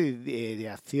estadounidense de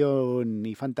acción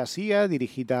y fantasía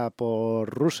dirigida por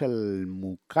Russell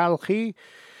Mulcahy,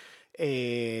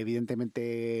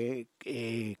 evidentemente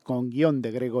con guión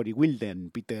de Gregory Wilden,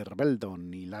 Peter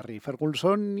Beldon y Larry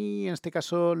Ferguson, y en este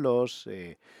caso los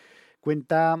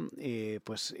cuenta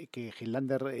pues que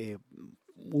Highlander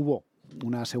hubo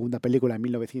una segunda película en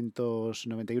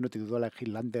 1991 titulada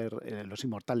Highlander Los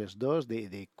Inmortales 2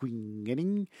 de Queen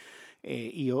Genning,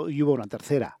 y hubo una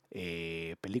tercera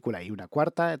película y una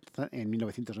cuarta en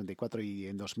 1994 y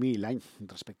en 2000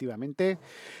 respectivamente,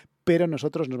 pero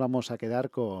nosotros nos vamos a quedar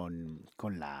con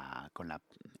la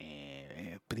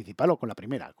principal o con la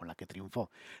primera, con la que triunfó.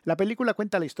 La película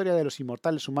cuenta la historia de los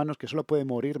inmortales humanos que solo pueden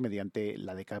morir mediante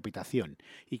la decapitación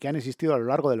y que han existido a lo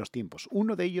largo de los tiempos.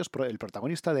 Uno de ellos, el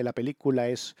protagonista de la película,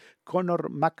 es Conor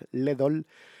MacLeod,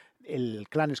 el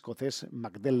clan escocés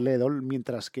MacLeod,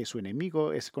 mientras que su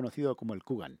enemigo es conocido como el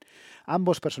Coogan.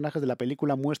 Ambos personajes de la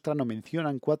película muestran o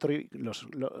mencionan a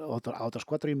otros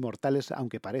 4 inmortales,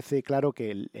 aunque parece claro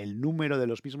que el número de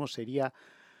los mismos sería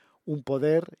un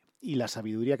poder y la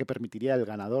sabiduría que permitiría al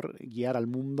ganador guiar al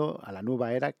mundo a la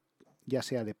nueva era, ya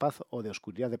sea de paz o de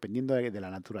oscuridad, dependiendo de la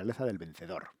naturaleza del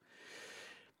vencedor.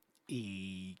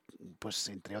 Y pues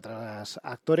entre otros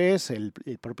actores, el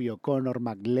propio Conor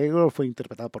MacLeod fue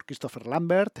interpretado por Christopher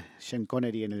Lambert, Sean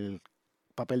Connery en el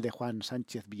papel de Juan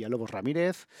Sánchez Villalobos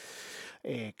Ramírez,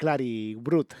 Clary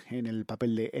Brut en el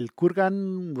papel de El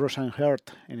Kurgan, Roseanne Hurt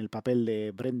en el papel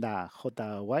de Brenda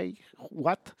J.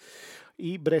 Watt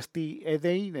y Bresty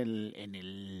Edey en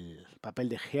el papel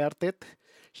de Hearted,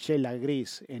 Sheila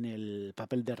Gris en el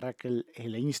papel de Raquel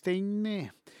Einstein,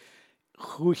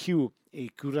 Hugh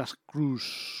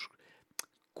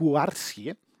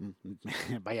Cuarcie,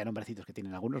 vaya nombrecitos que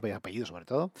tienen algunos, vaya apellidos sobre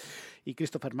todo, y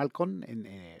Christopher Malcolm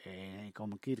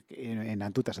como Kirk en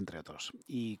Antutas, entre otros.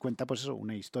 Y cuenta pues eso,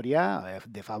 una historia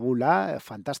de fábula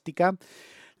fantástica.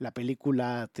 La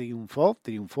película triunfó,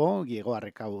 llegó a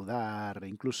recaudar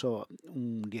incluso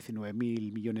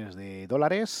 19.000 millones de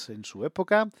dólares en su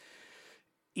época.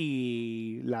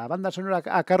 Y la banda sonora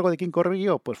a cargo de quién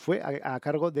corrió, pues fue a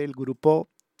cargo del grupo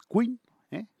Queen,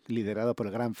 liderado por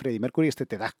el gran Freddie Mercury,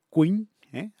 te da Queen,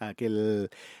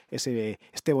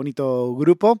 este bonito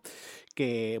grupo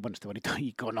que, bueno, este bonito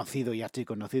y conocido y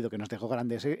archiconocido que nos dejó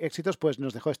grandes éxitos, pues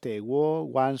nos dejó este Who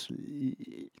Wants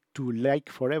to Like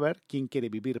Forever, ¿quién quiere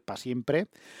vivir para siempre?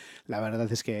 La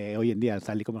verdad es que hoy en día,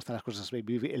 tal y como están las cosas, el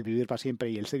vivir para siempre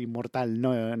y el ser inmortal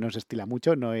no se estila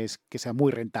mucho, no es que sea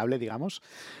muy rentable, digamos.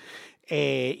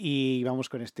 Y vamos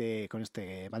con este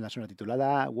banda sonora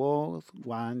titulada Who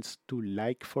Wants to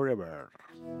Like Forever.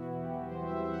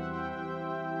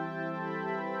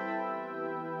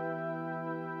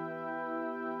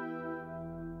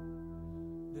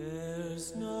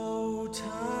 There's no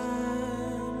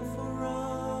time for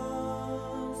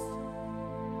us.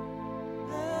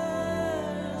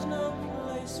 There's no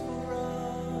place for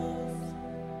us.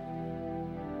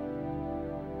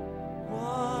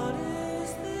 What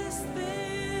is this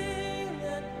thing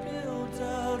that builds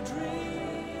our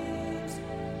dreams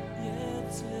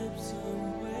yet slips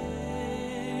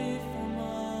away from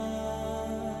us?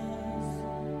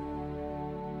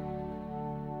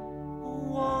 Who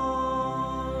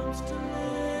wants to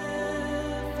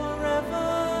live forever?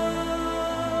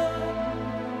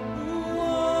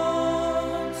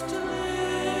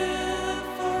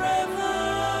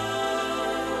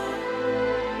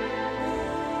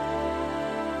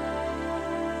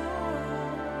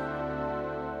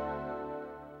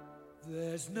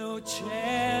 There's no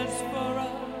chance for us.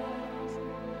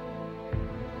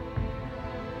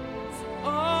 It's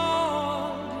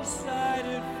all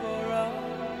decided for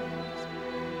us.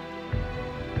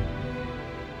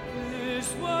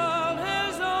 This world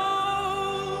has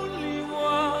only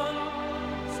one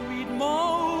sweet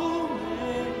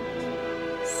moment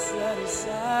set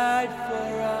aside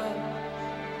for us.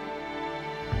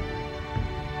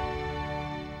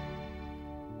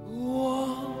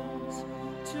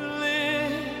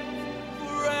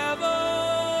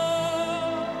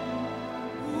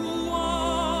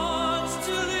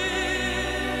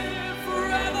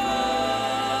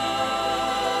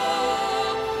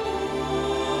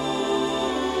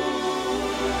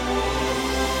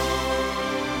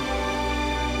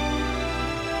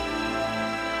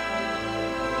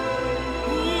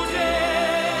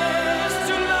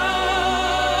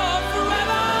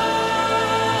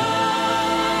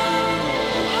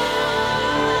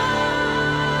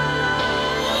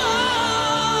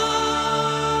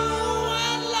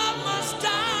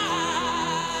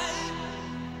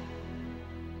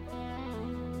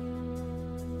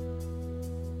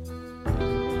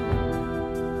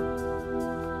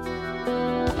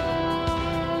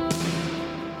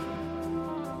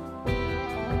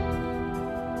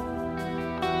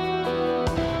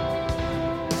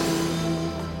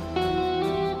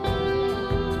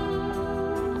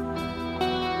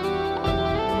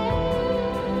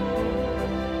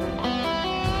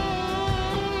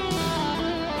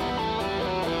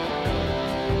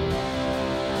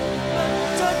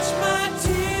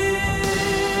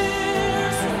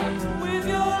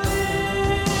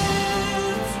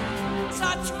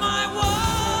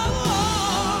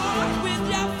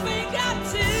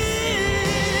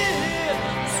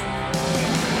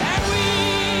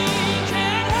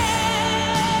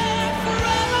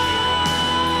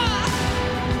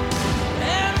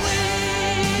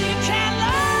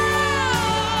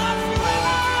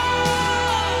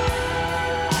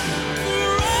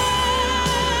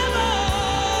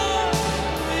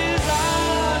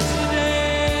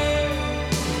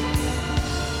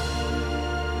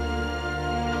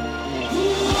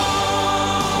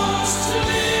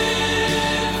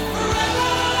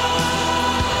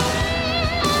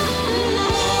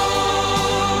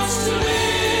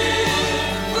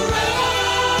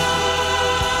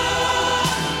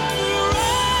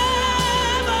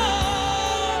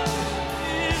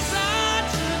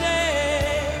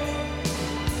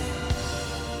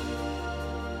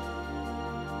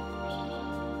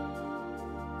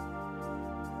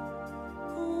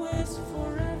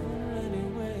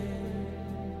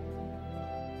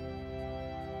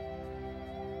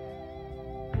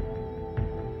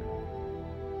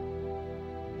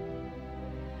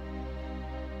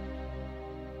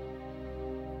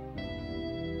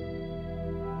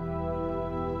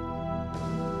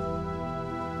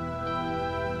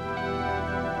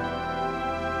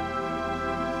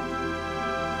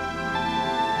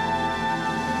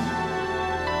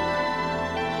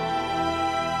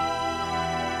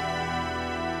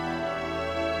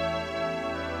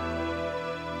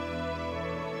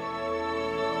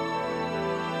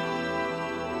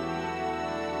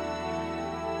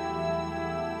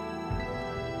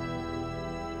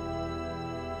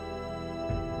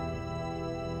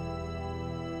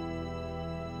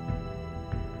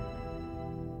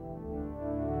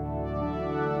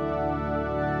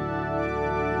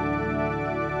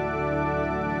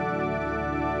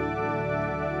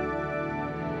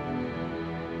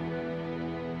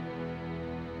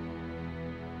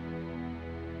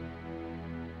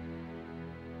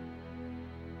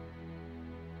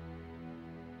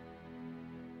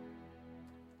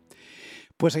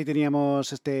 Pues ahí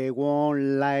teníamos este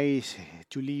One Life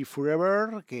to Live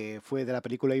Forever, que fue de la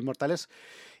película Inmortales.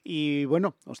 Y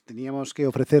bueno, os teníamos que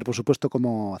ofrecer, por supuesto,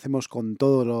 como hacemos con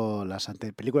todas las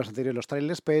películas anteriores, los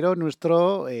trailers, pero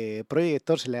nuestro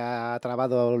proyector se le ha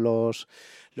trabado lo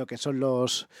que son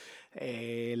las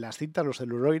cintas, los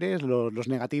celuloides, los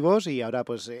negativos, y ahora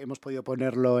pues hemos podido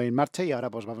ponerlo en marcha y ahora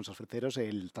pues vamos a ofreceros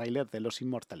el tráiler de Los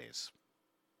Inmortales.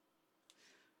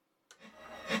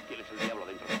 Tienes el diablo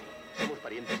dentro de ti. Somos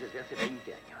parientes desde hace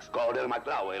 20 años. Connor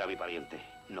McCloud era mi pariente.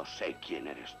 No sé quién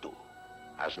eres tú.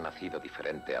 Has nacido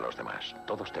diferente a los demás.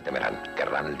 Todos te temerán,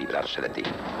 querrán librarse de ti.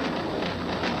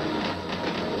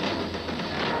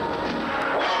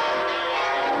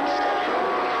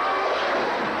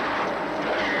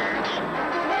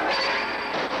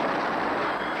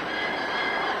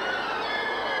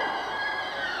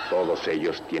 Todos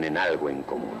ellos tienen algo en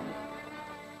común.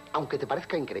 Aunque te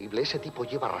parezca increíble, ese tipo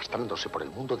lleva arrastrándose por el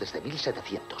mundo desde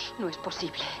 1700. No es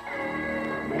posible.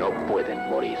 No pueden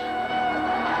morir.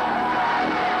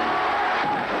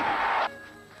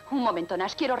 momento,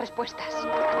 Nash. Quiero respuestas.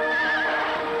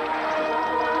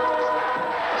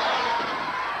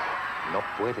 No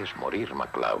puedes morir,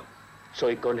 MacLeod.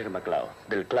 Soy Connor MacLeod,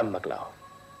 del clan MacLeod.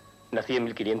 Nací en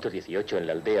 1518 en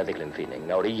la aldea de Glenfinnan,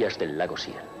 a orillas del lago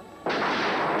Seal.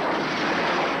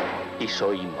 Y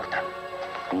soy inmortal.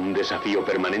 Un desafío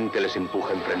permanente les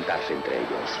empuja a enfrentarse entre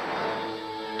ellos.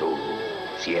 Tú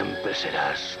siempre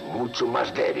serás mucho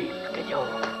más débil que yo.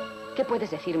 ¿Qué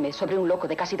puedes decirme sobre un loco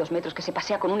de casi 2 metros que se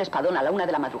pasea con un espadón a la 1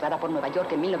 de la madrugada por Nueva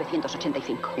York en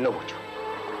 1985? No mucho.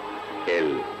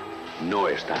 Él no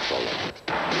está solo.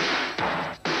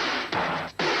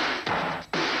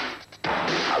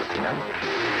 Al final,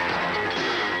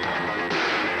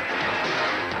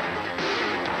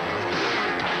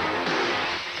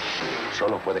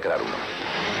 solo puede quedar uno.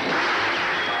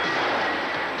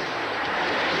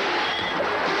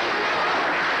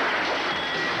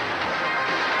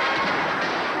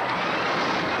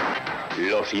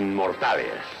 Los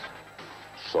inmortales.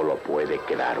 Solo puede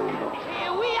quedar uno.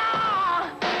 Here we are,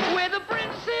 we're the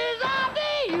princes of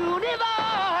the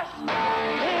universe.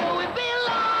 Here we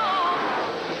belong,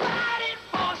 fighting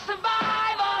for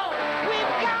survival.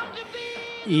 We've come to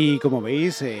be. Y como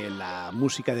veis, la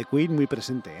música de Queen muy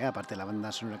presente, aparte de la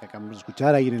banda sonora que acabamos de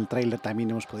escuchar. Ahí en el tráiler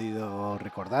también hemos podido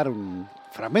recordar un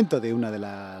fragmento de una de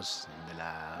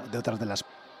otras de las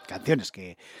canciones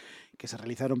que se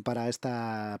realizaron para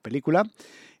esta película.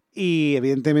 Y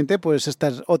evidentemente, pues esta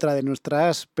es otra de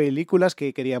nuestras películas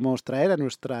que queríamos traer a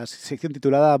nuestra sección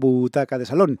titulada Butaca de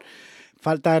Salón.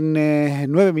 Faltan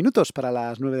 9 minutos para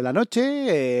las 9 de la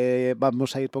noche.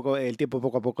 Vamos a ir el tiempo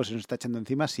poco a poco se nos está echando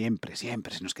encima. Siempre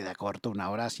se nos queda corto,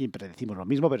 1 hora. Siempre decimos lo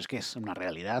mismo, pero es que es una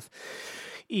realidad.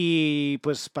 Y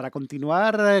pues para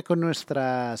continuar con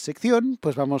nuestra sección,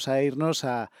 pues vamos a irnos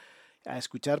a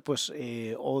escuchar pues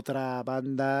otra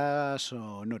banda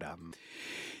sonora.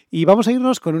 Y vamos a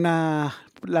irnos con la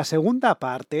segunda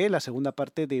parte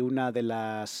de una de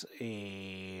las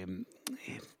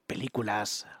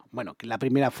películas. Bueno, que la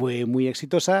primera fue muy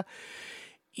exitosa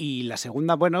y la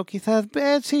segunda, bueno, quizás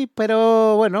sí,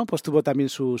 pero bueno, pues tuvo también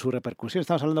su repercusión.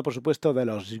 Estamos hablando, por supuesto, de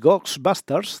los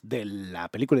Ghostbusters, de la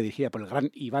película dirigida por el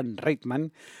gran Ivan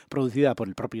Reitman, producida por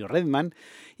el propio Reitman,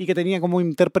 y que tenía como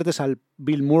intérpretes al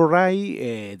Bill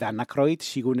Murray, Dan Aykroyd,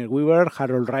 Sigourney Weaver,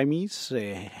 Harold Ramis,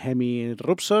 Hemi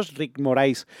Rupsos, Rick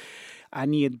Moranis,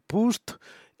 Annie Pust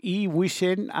y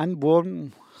Wishen and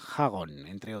Von Hagon,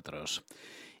 entre otros.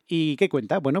 ¿Y qué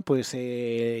cuenta? Bueno, pues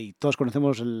todos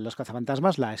conocemos Los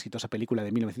Cazafantasmas, la exitosa película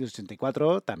de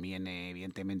 1984. También,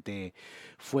 evidentemente,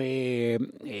 fue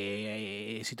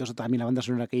exitosa también la banda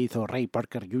sonora que hizo Ray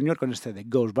Parker Jr. con este de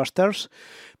Ghostbusters.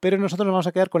 Pero nosotros nos vamos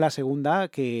a quedar con la segunda,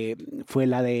 que fue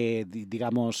la que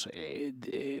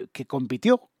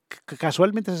compitió.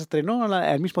 Casualmente se estrenó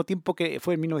al mismo tiempo que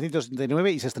fue en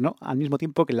 1969 y se estrenó al mismo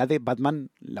tiempo que la de Batman,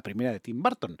 la primera de Tim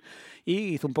Burton, y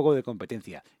hizo un poco de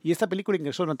competencia. Y esta película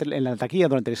ingresó en la taquilla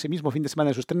durante ese mismo fin de semana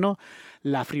de su estreno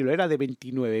la friolera de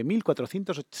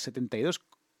 29.472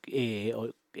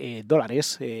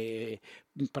 dólares,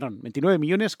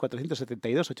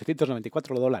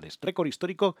 29.472.894 dólares, récord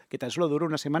histórico que tan solo duró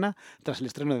una semana tras el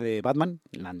estreno de Batman,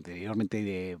 la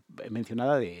anteriormente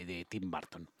mencionada de Tim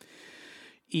Burton.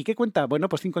 ¿Y qué cuenta? Bueno,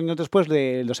 pues 5 años después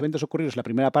de los eventos ocurridos en la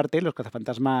primera parte, los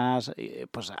cazafantasmas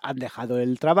pues han dejado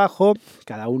el trabajo,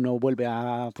 cada uno vuelve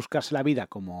a buscarse la vida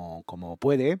como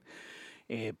puede.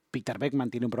 Peter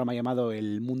Beckman tiene un programa llamado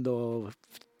El Mundo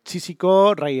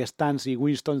Físico, Ray Stantz y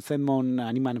Winston Zedmond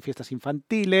animan fiestas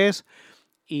infantiles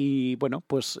y bueno,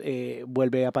 pues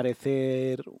vuelve a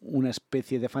aparecer una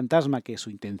especie de fantasma que su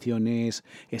intención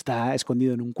está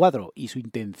escondido en un cuadro y su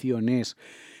intención es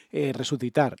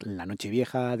resucitar la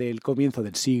Nochevieja del comienzo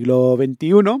del siglo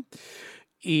XXI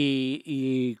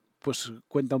y pues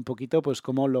cuenta un poquito pues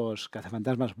cómo los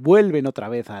cazafantasmas vuelven otra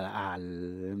vez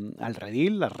al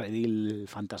redil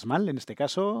fantasmal en este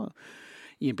caso,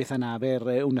 y empiezan a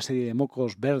ver una serie de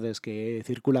mocos verdes que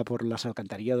circula por los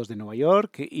alcantarillados de Nueva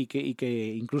York y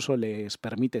que incluso les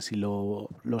permite, si lo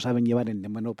saben llevar de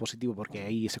modo positivo, porque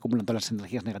ahí se acumulan todas las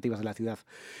energías negativas de la ciudad,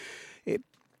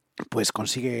 pues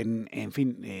consiguen, en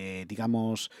fin,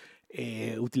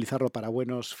 utilizarlo para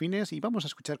buenos fines. Y vamos a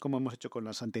escuchar, como hemos hecho con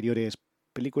las anteriores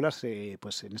películas,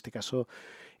 pues en este caso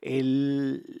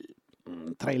el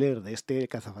tráiler de este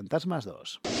Cazafantasmas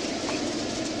 2.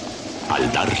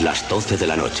 Al dar las 12 de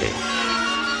la noche,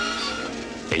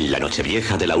 en la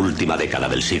Nochevieja de la última década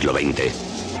del siglo XX,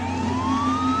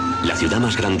 la ciudad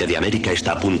más grande de América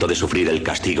está a punto de sufrir el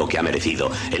castigo que ha merecido,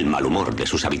 el mal humor de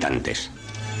sus habitantes.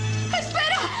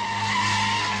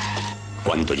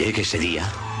 Cuando llegue ese día,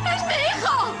 ¡Es mi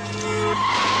hijo!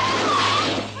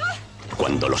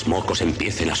 Cuando los mocos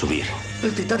empiecen a subir.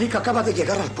 El Titanic acaba de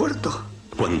llegar al puerto.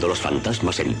 Cuando los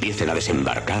fantasmas empiecen a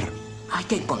desembarcar. Hay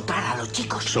que encontrar a los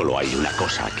chicos. Solo hay una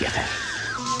cosa que hacer.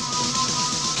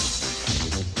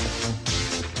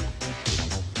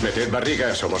 Meted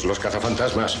barriga, somos los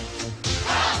cazafantasmas.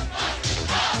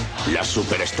 Las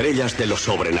superestrellas de lo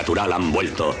sobrenatural han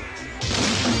vuelto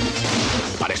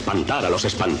para espantar a los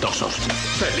espantosos.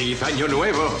 ¡Feliz Año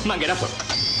Nuevo! ¡Manguerazo!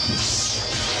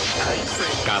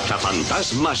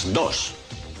 Cazafantasmas 2.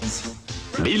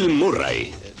 Bill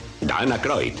Murray, Dan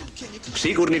Aykroyd,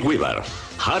 Sigourney Weaver,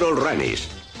 Harold Ramis,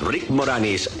 Rick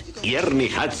Moranis y Ernie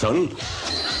Hudson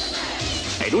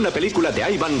en una película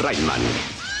de Ivan Reitman.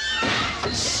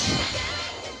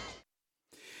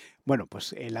 Bueno,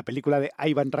 pues en la película de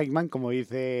Ivan Reitman, como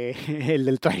dice el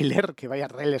del tráiler, que vaya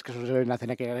reles que suelen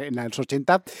hacer en los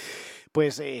 80,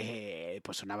 pues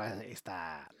sonaba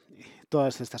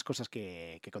todas estas cosas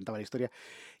que contaba la historia.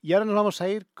 Y ahora nos vamos a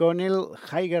ir con el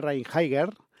Higher and Higher,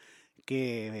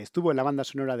 que estuvo en la banda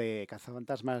sonora de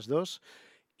Cazafantasmas 2,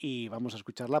 y vamos a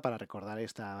escucharla para recordar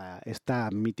esta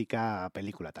mítica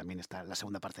película. También está la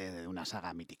segunda parte de una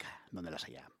saga mítica, donde las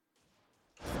haya.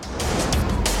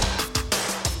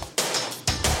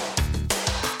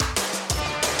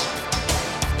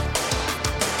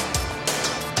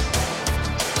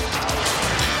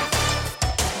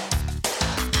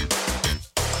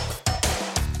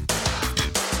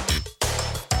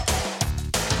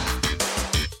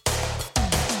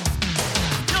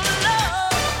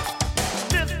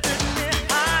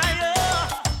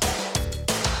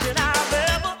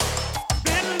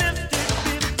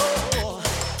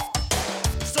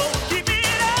 So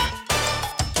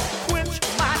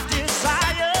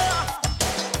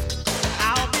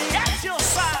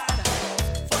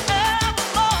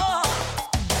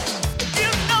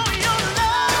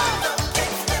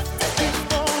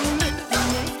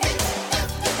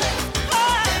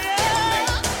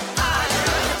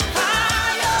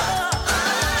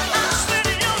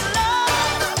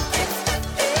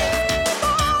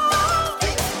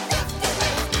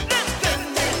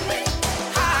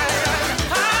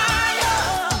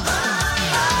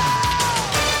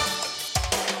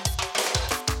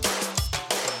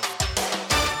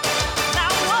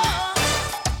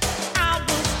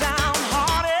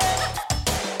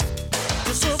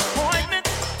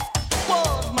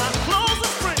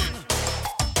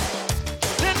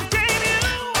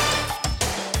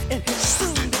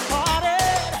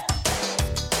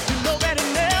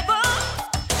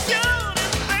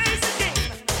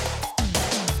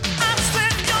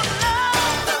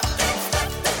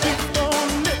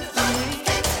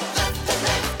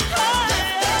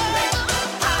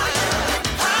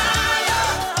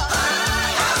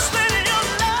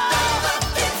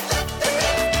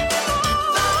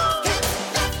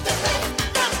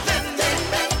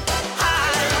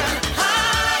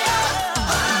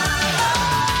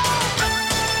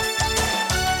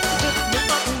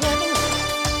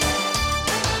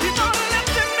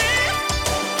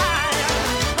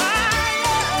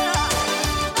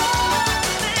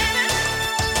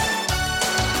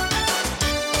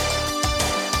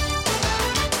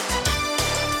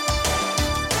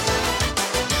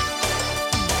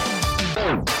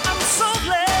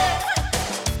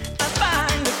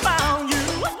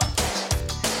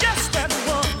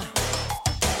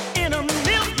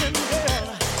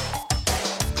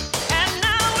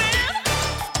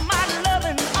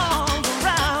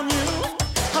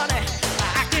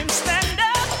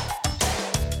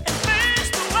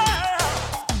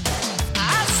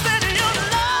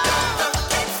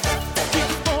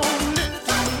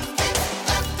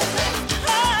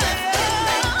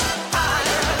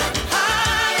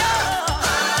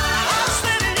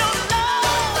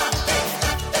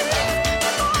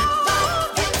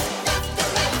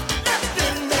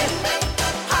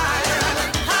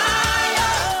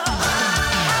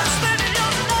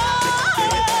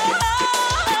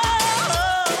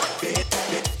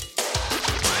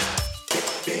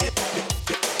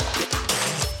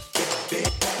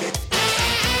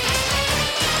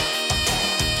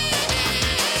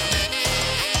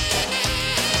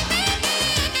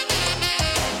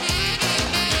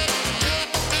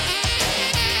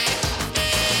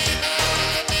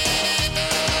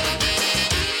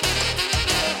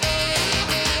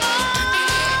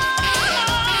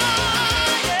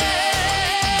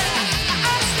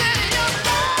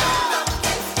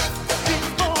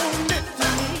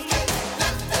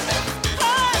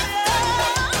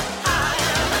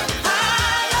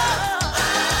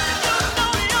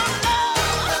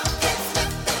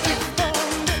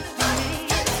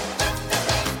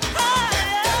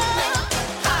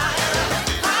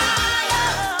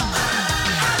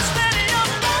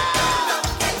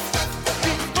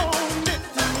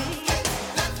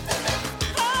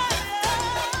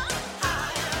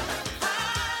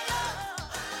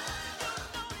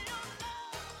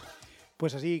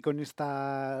Pues así, con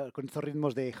estos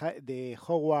ritmos de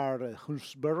Howard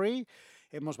Hawksbury,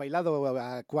 hemos bailado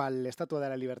a cual Estatua de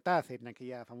la Libertad en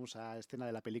aquella famosa escena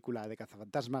de la película de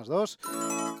Cazafantasmas 2.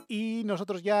 Y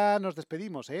nosotros ya nos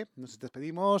despedimos, ¿eh? Nos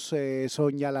despedimos,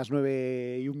 son ya las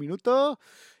 9:01.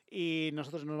 Y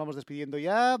nosotros nos vamos despidiendo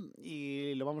ya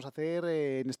y lo vamos a hacer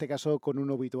en este caso con un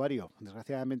obituario.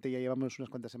 Desgraciadamente ya llevamos unas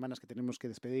cuantas semanas que tenemos que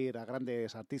despedir a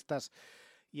grandes artistas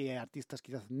y artistas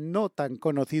quizás no tan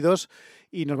conocidos,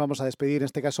 y nos vamos a despedir en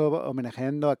este caso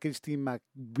homenajeando a Christine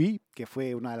McVie, que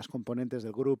fue una de las componentes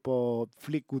del grupo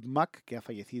Fleetwood Mac, que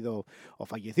falleció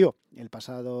el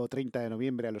pasado 30 de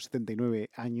noviembre a los 79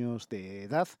 años de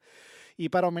edad. Y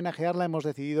para homenajearla hemos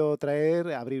decidido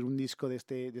abrir un disco de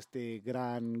este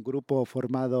gran grupo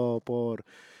formado por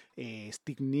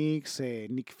Steve Nicks,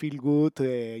 Nick Feelgood,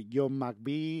 John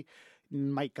McVie,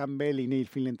 Mike Campbell y Neil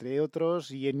Finn, entre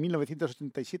otros. Y en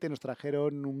 1987 nos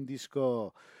trajeron un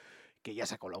disco que ya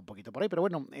se ha colado un poquito por ahí, pero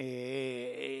bueno,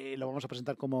 lo vamos a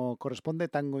presentar como corresponde,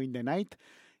 Tango in the Night.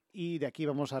 Y de aquí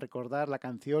vamos a recordar la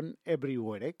canción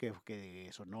Everywhere, que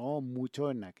sonó mucho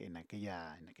en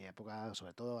aquella época,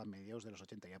 sobre todo a mediados de los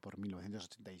 80, ya por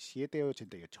 1987 o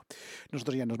 88.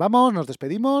 Nosotros ya nos vamos, nos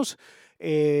despedimos,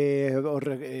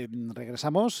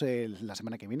 regresamos la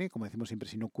semana que viene, como decimos siempre,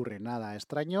 si no ocurre nada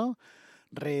extraño.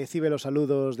 Recibe los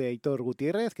saludos de Aitor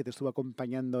Gutiérrez, que te estuvo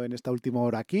acompañando en esta última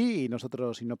hora aquí, y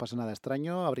nosotros, si no pasa nada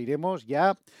extraño, abriremos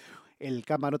ya el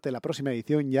camarote de la próxima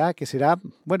edición, ya que será,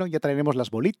 bueno, ya traeremos las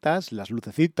bolitas, las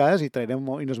lucecitas y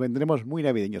nos vendremos muy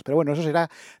navideños. Pero bueno, eso será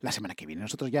la semana que viene.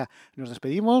 Nosotros ya nos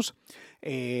despedimos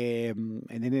en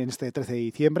este 13 de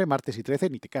diciembre, martes y 13,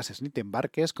 ni te cases ni te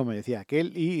embarques, como decía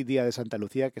aquel, y Día de Santa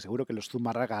Lucía, que seguro que los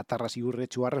Zumarraga, Tarras y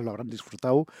Urrechuarras lo habrán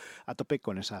disfrutado a tope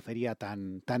con esa feria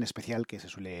tan especial que se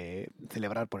suele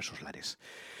celebrar por esos lares.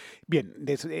 Bien,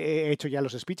 he hecho ya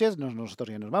los speeches, nosotros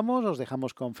ya nos vamos, os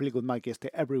dejamos con Fleetwood Mac y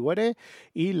Everywhere,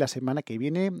 y la semana que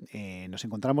viene nos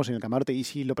encontramos en el camarote, y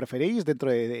si lo preferéis,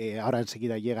 dentro de ahora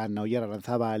enseguida llegan Oyer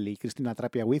Aranzábal y Cristina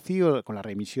Trapia Wizzi con la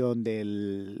remisión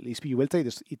del Ispiu Beltza,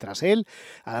 y tras él,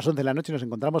 a las 11 de la noche nos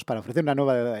encontramos para ofrecer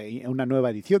una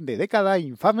nueva edición de Década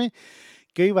Infame,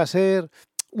 que hoy va a ser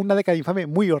una década infame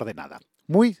muy ordenada.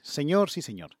 Muy señor, sí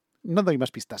señor. No doy más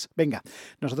pistas. Venga,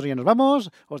 nosotros ya nos vamos,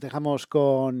 os dejamos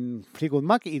con Fleetwood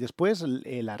Mac y después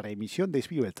la reemisión de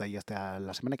Ispiu Beltza. Y hasta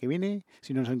la semana que viene,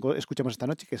 si nos escuchamos esta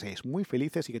noche, que seáis muy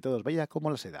felices y que todo os vaya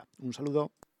como la seda. Un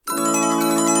saludo.